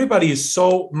mean, everybody is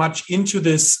so much into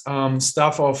this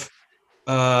stuff of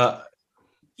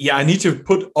I need to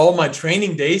put all my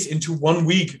training days into 1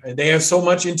 week. They are so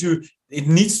much into it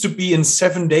needs to be in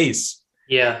 7 days.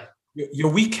 Yeah.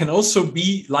 Your week can also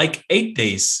be like 8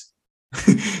 days.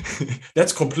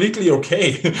 That's completely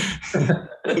okay.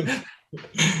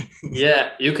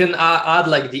 Yeah, you can add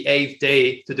like the 8th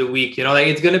day to the week.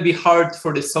 It's going to be hard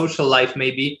for the social life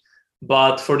maybe,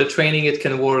 but for the training, it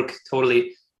can work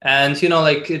totally. And,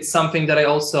 it's something that I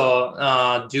also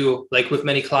do, like with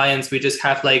many clients. We just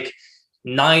have like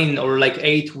 9 or like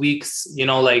 8 weeks,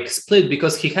 split,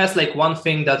 because he has like one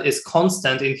thing that is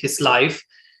constant in his life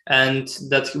and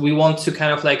that we want to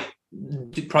kind of like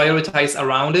prioritize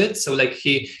around it. So like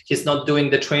he's not doing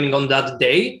the training on that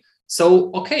day.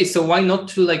 So, okay, so why not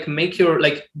to like make your,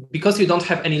 like, because you don't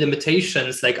have any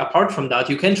limitations, like apart from that,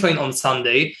 you can train on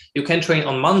Sunday, you can train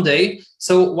on Monday.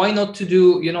 So why not to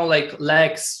do, like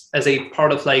legs as a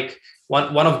part of like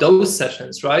one of those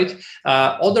sessions, right?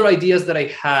 Other ideas that I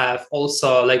have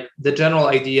also, like the general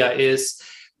idea is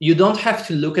you don't have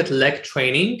to look at leg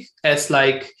training as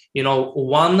like,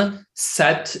 one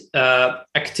set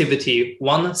activity,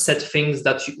 one set thing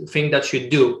that you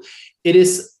do. It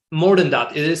is more than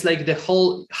that. It is like the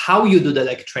whole, how you do the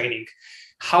leg training,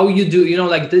 how you do,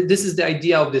 this is the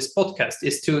idea of this podcast,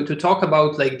 is to talk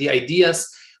about like the ideas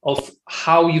of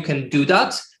how you can do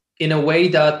that in a way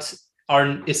that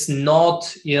is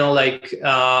not,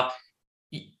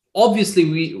 obviously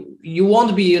you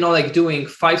won't be, like doing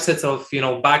 5 sets of,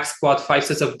 back squat, 5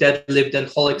 sets of deadlift and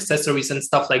whole accessories and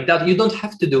stuff like that. You don't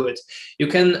have to do it. You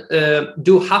can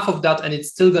do half of that and it's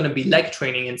still going to be leg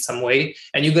training in some way,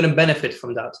 and you're going to benefit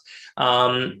from that.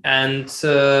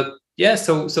 So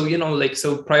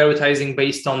prioritizing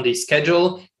based on the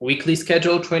schedule, weekly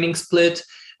schedule, training split,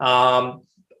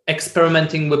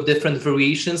 experimenting with different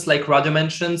variations like Rado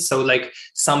mentioned. So like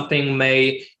something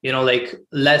may,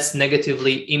 less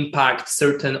negatively impact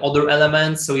certain other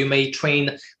elements. So you may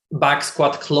train back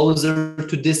squat closer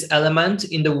to this element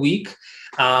in the week,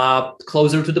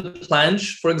 closer to the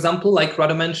planche, for example, like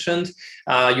Rado mentioned.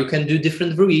 You can do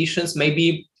different variations.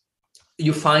 Maybe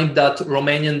you find that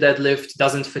Romanian deadlift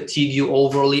doesn't fatigue you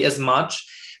overly as much,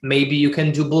 maybe you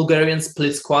can do Bulgarian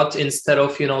split squat instead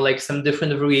of, like some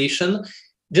different variation.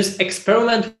 Just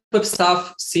experiment with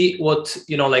stuff, see what,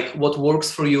 what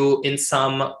works for you in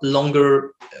some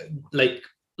longer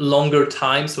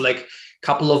time. So like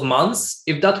couple of months.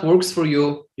 If that works for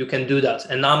you, you can do that.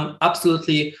 And I'm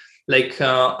absolutely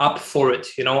up for it.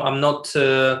 I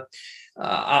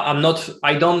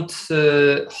don't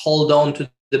hold on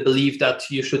to the belief that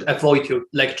you should avoid your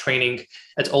leg training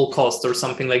at all costs or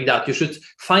something like that. You should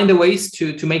find a ways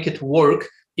to make it work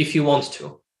if you want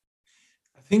to.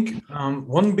 I think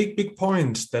one big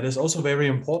point that is also very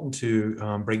important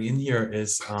to bring in here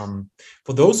is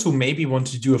for those who maybe want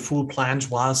to do a full planche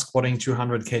while squatting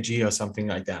 200 kg or something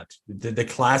like that, the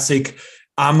classic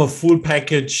I'm a full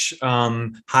package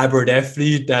hybrid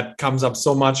athlete that comes up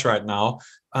so much right now.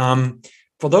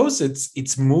 For those,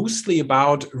 it's mostly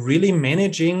about really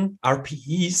managing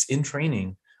RPEs in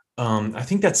training. I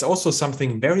think that's also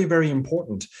something very, very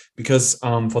important because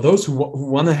for those who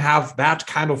want to have that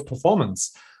kind of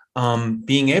performance,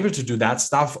 being able to do that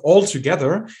stuff all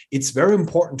together, it's very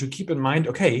important to keep in mind,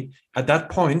 okay, at that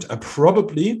point, I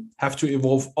probably have to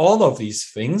evolve all of these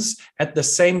things at the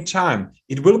same time.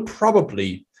 It will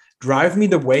probably drive me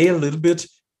the way a little bit,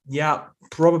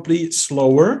 probably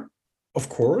slower, of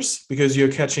course, because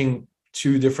you're catching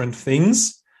two different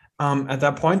things at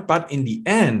that point. But in the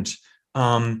end,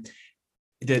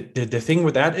 the thing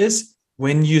with that is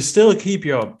when you still keep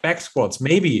your back squats,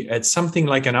 maybe at something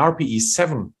like an RPE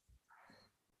 7,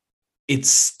 it's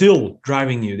still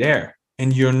driving you there.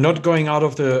 And you're not going out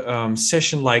of the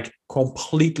session like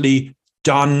completely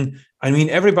done. I mean,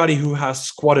 everybody who has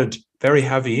squatted very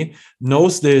heavy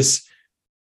knows this.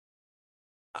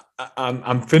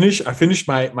 I'm finished. I finished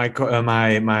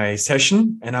my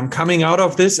session, and I'm coming out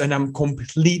of this, and I'm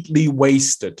completely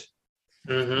wasted.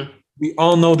 Mm-hmm. We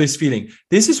all know this feeling.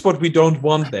 This is what we don't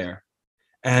want there.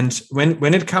 And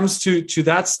when it comes to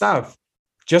that stuff,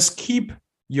 just keep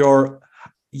your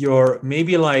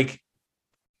maybe like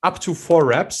up to 4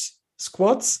 reps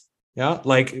squats. Yeah,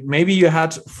 like maybe you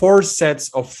had 4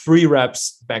 sets of 3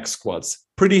 reps back squats,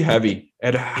 pretty heavy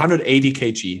at 180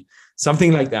 kg,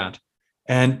 something like that.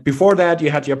 And before that, you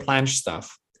had your planche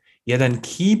stuff. Yeah, then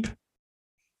keep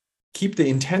the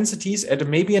intensities at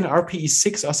maybe an RPE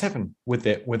 6 or 7 with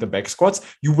the back squats.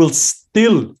 You will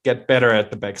still get better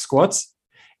at the back squats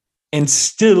and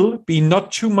still be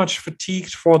not too much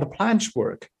fatigued for the planche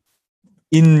work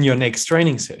in your next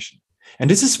training session. And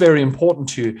this is very important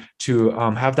to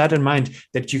have that in mind,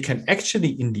 that you can actually,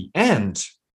 in the end,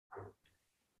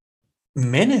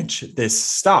 manage this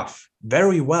stuff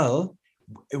very well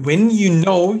when you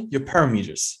know your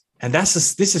parameters. And this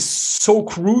is so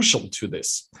crucial to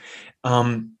this,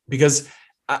 because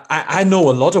I know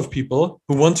a lot of people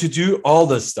who want to do all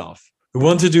this stuff, who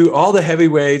want to do all the heavy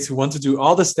weights, who want to do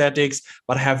all the statics,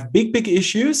 but have big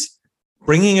issues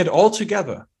bringing it all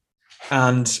together.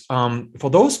 And for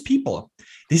those people,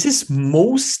 this is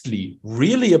mostly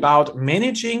really about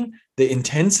managing the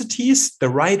intensities the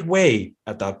right way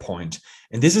at that point.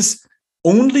 And this is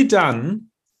only done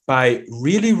by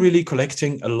really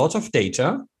collecting a lot of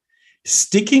data,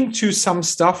 sticking to some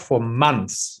stuff for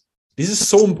months. This is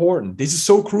so important. This is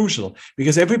so crucial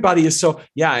because everybody is so,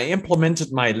 I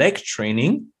implemented my leg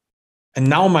training and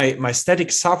now my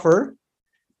statics suffer,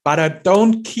 but I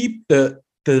don't keep the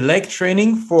leg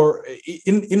training for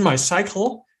in my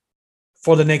cycle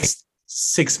for the next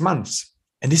 6 months.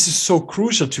 And this is so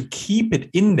crucial to keep it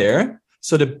in there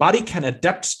so the body can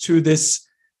adapt to this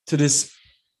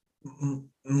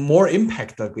more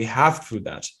impact that we have through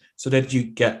that, so that you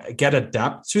get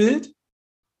adapt to it.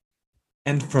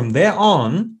 And from there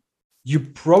on, you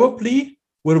probably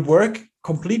will work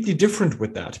completely different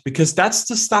with that, because that's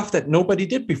the stuff that nobody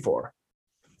did before.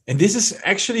 And this is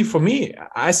actually, for me,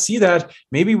 I see that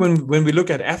maybe when we look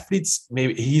at athletes,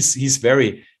 maybe he's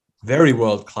very, very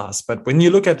world class. But when you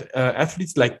look at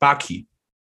athletes like Baki,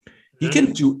 he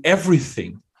can do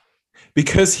everything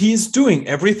because he's doing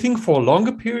everything for a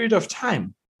longer period of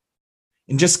time.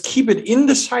 And just keep it in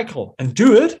the cycle and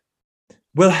do it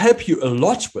will help you a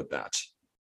lot with that.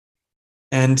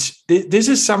 And this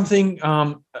is something,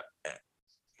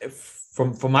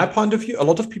 from my point of view, a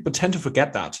lot of people tend to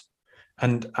forget that.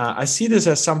 And I see this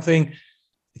as something,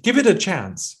 give it a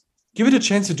chance. Give it a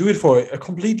chance to do it for a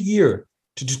complete year,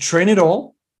 to train it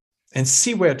all and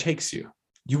see where it takes you.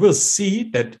 You will see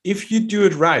that if you do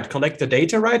it right, collect the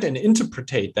data right and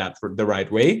interpret that the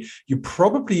right way, you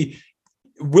probably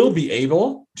will be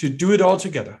able to do it all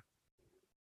together.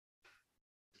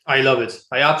 I love it.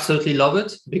 I absolutely love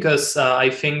it, because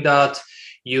I think that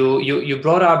you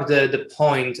brought up the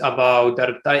point about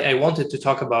that I wanted to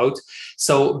talk about.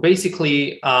 So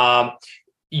basically,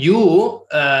 you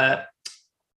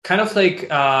kind of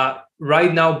like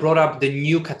right now brought up the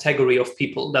new category of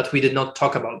people that we did not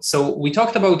talk about. So we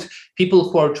talked about people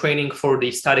who are training for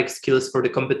the static skills for the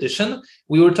competition.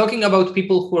 We were talking about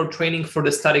people who are training for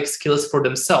the static skills for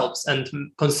themselves and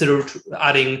considered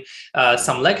adding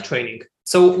some leg training.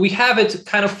 So we have it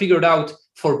kind of figured out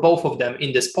for both of them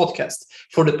in this podcast.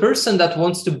 For the person that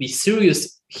wants to be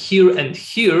serious here and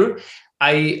here,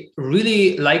 I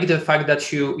really like the fact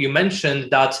that you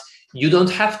mentioned that you don't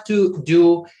have to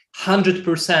do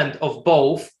 100% of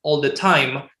both all the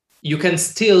time. You can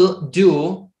still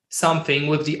do something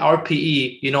with the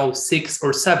RPE, 6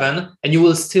 or 7, and you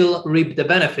will still reap the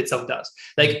benefits of that.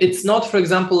 Like, it's not, for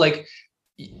example, like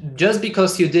just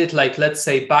because you did, like, let's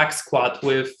say back squat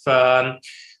with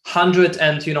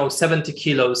 170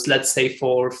 kilos, let's say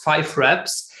for 5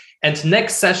 reps, and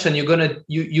next session you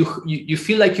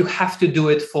feel like you have to do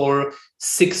it for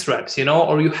 6 reps,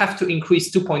 or you have to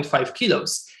increase 2.5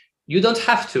 kilos. You don't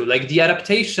have to. Like, the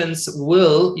adaptations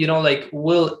will,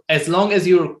 as long as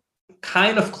you're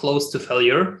kind of close to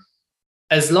failure,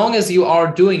 as long as you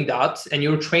are doing that and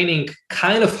you're training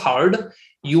kind of hard,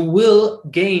 you will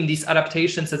gain these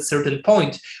adaptations at certain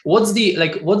point. What's the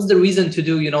reason to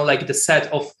do, the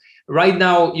set of right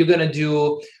now you're going to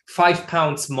do 5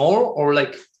 pounds more, or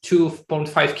like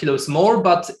 2.5 kilos more,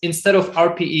 but instead of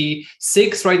RPE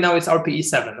 6, right now it's RPE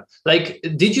 7. Like,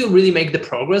 did you really make the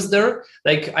progress there?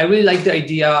 Like, I really like the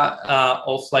idea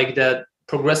of like the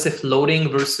progressive loading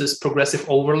versus progressive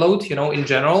overload, in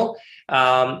general.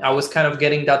 I was kind of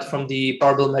getting that from the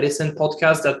Barbell Medicine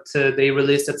podcast that they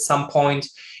released at some point.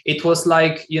 It was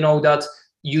like, that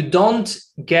you don't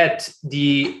get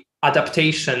the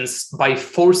adaptations by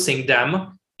forcing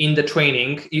them in the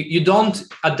training. You don't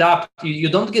adapt, you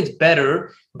don't get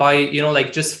better by,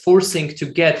 just forcing to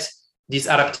get these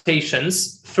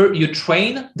adaptations. First, you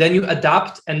train, then you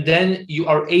adapt, and then you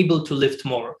are able to lift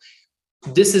more.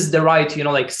 This is the right,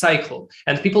 cycle.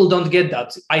 And people don't get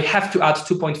that. I have to add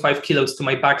 2.5 kilos to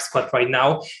my back squat right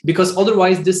now, because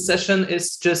otherwise this session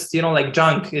is just,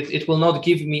 junk. It will not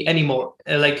give me any more.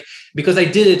 Because I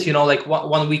did it,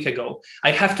 1 week ago.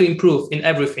 I have to improve in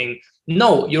everything.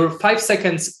 No, your 5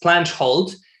 seconds planche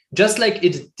hold, just like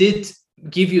it did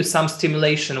give you some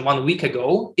stimulation 1 week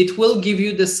ago, it will give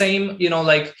you the same,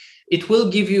 it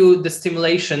will give you the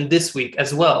stimulation this week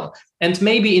as well. And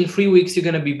maybe in 3 weeks, you're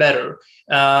going to be better.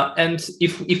 And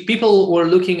if people were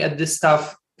looking at this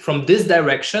stuff from this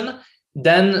direction,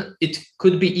 then it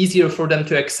could be easier for them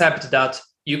to accept that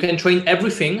you can train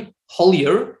everything whole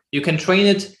year. You can train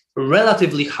it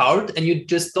relatively hard, and you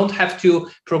just don't have to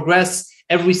progress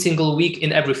every single week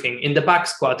in everything, in the back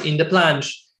squat, in the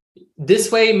planche.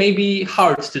 This way may be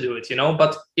hard to do it,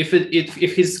 but if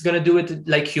he's going to do it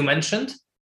like you mentioned,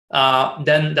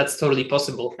 then that's totally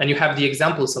possible. And you have the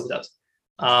examples of that.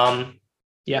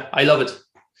 I love it.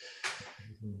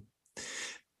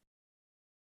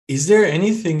 Is there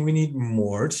anything we need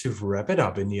more to wrap it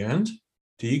up in the end?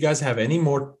 Do you guys have any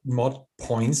more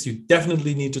points you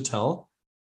definitely need to tell?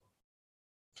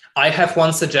 I have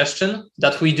one suggestion,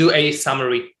 that we do a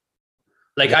summary.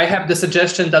 I have the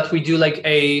suggestion that we do like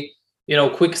a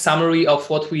quick summary of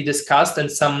what we discussed and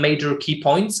some major key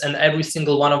points, and every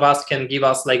single one of us can give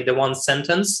us like the one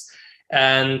sentence,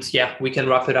 and we can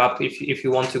wrap it up if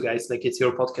you want to, guys. Like, it's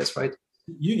your podcast, right?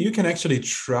 You can actually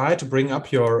try to bring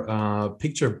up your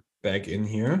picture back in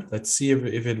here. Let's see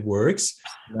if it works.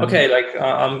 Okay,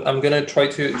 I'm gonna try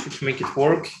to make it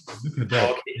work. Look at that.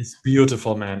 Okay. It's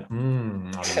beautiful, man.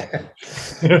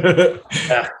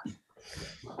 Yeah.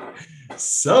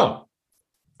 So,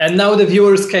 and now the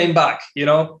viewers came back,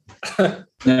 Yeah.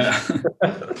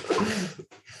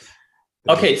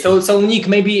 Okay, so Nick,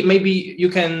 maybe you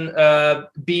can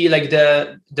be like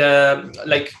the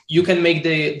you can make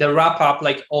the wrap up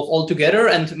like of all together,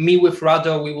 and me with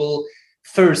Rado, we will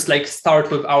first start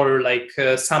with our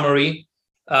summary,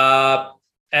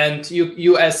 and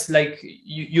you as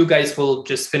you guys will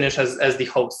just finish as the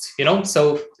hosts,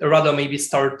 So Rado, maybe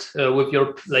start with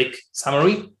your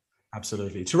summary.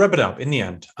 Absolutely. To wrap it up, in the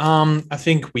end, I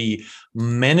think we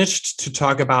managed to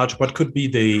talk about what could be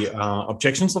the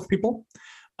objections of people,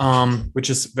 which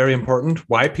is very important,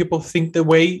 why people think the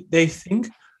way they think.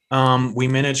 We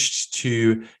managed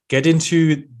to get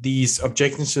into these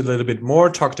objections a little bit more,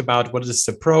 talked about what is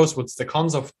the pros, what's the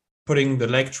cons of putting the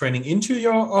leg training into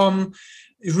your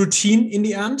routine in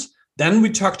the end. Then we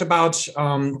talked about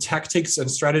tactics and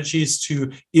strategies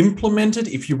to implement it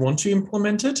if you want to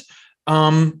implement it.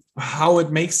 How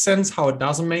it makes sense, how it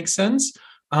doesn't make sense.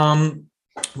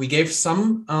 we gave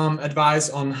some advice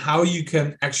on how you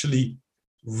can actually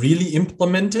really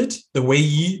implement it, the way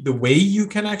you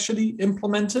can actually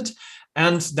implement it,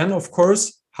 and then of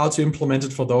course how to implement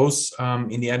it for those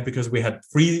in the end, because we had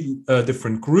 3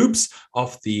 different groups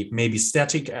of the maybe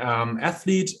static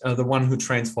athlete, the one who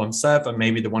trains for himself, and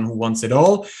maybe the one who wants it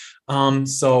all.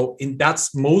 So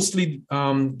that's mostly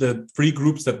the 3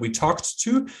 groups that we talked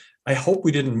to. I hope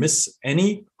we didn't miss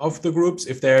any of the groups.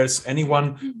 If there's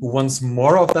anyone who wants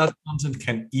more of that content,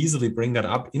 can easily bring that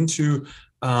up into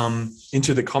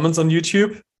the comments on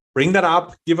YouTube. Bring that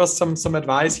up, give us some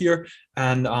advice here.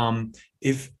 And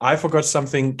if I forgot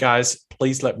something, guys,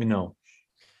 please let me know.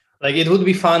 Like, it would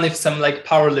be fun if some like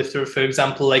powerlifter, for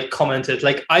example, like commented,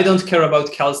 like, I don't care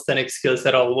about calisthenic skills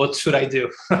at all. What should I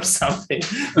do? Or something.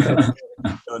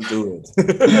 Don't do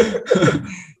it.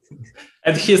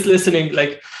 And he's listening,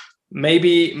 like,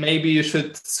 maybe you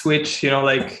should switch,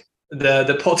 like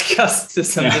the podcast to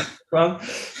some different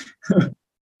one.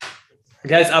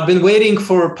 Guys, I've been waiting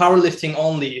for powerlifting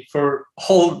only for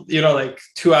whole, like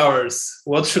 2 hours.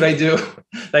 What should I do?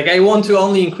 Like, I want to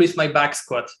only increase my back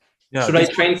squat. Yeah, should I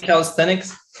train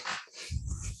calisthenics?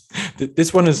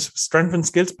 This one is Strength and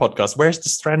Skills podcast. Where's the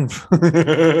strength?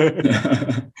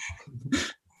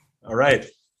 All right.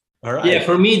 Yeah,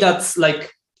 for me, that's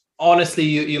like, honestly,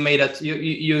 you made it.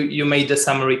 You made the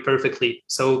summary perfectly.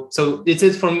 So it's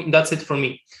it for me. That's it for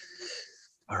me.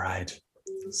 All right.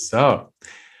 So,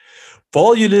 for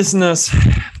all you listeners,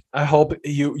 I hope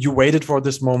you waited for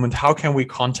this moment. How can we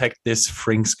contact this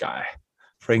Frings guy?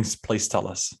 Frings, please tell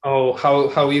us. Oh,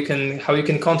 how you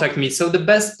can contact me. So the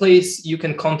best place you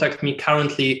can contact me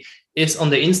currently is on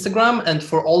the Instagram, and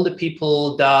for all the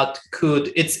people that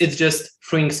could, it's just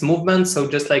Frings Movement, so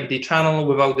just like the channel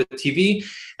without the TV.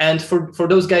 And for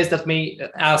those guys that may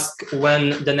ask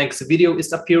when the next video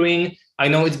is appearing, I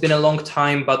know it's been a long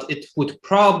time, but it would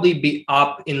probably be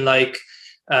up in like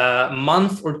a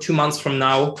month or 2 months from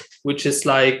now, which is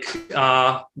like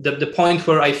the point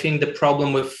where I think the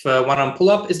problem with one-arm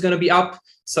pull-up is going to be up.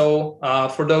 So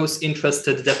for those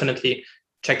interested, definitely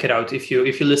check it out if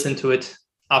you listen to it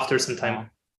after some time.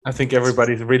 I think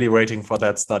everybody's really waiting for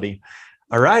that study.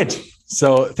 All right.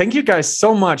 So thank you guys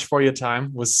so much for your time.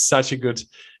 It was such a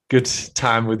good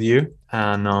time with you,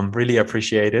 and really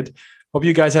appreciate it. Hope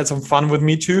you guys had some fun with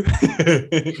me too.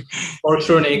 For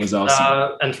sure, Nick. It was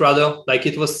awesome. And Rado, like,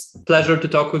 it was a pleasure to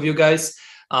talk with you guys.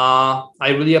 I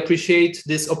really appreciate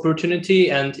this opportunity.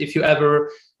 And if you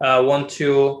ever want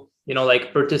to,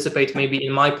 like, participate maybe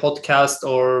in my podcast,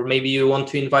 or maybe you want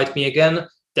to invite me again,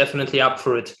 definitely up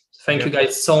for it. Thank you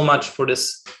guys so much for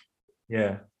this.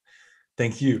 Yeah.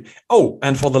 Thank you. Oh,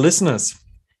 and for the listeners,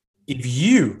 if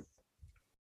you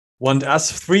want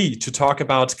us 3 to talk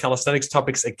about calisthenics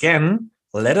topics again,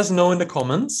 let us know in the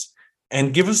comments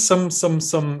and give us some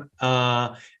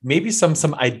maybe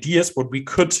some ideas what we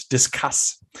could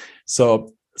discuss.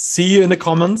 So see you in the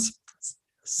comments.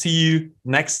 See you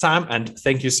next time, and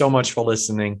thank you so much for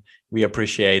listening. We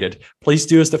appreciate it. Please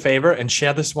do us the favor and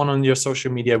share this one on your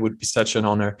social media. It would be such an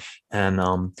honor, and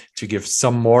to give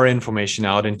some more information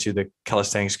out into the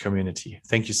calisthenics community.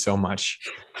 Thank you so much.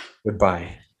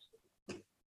 Goodbye.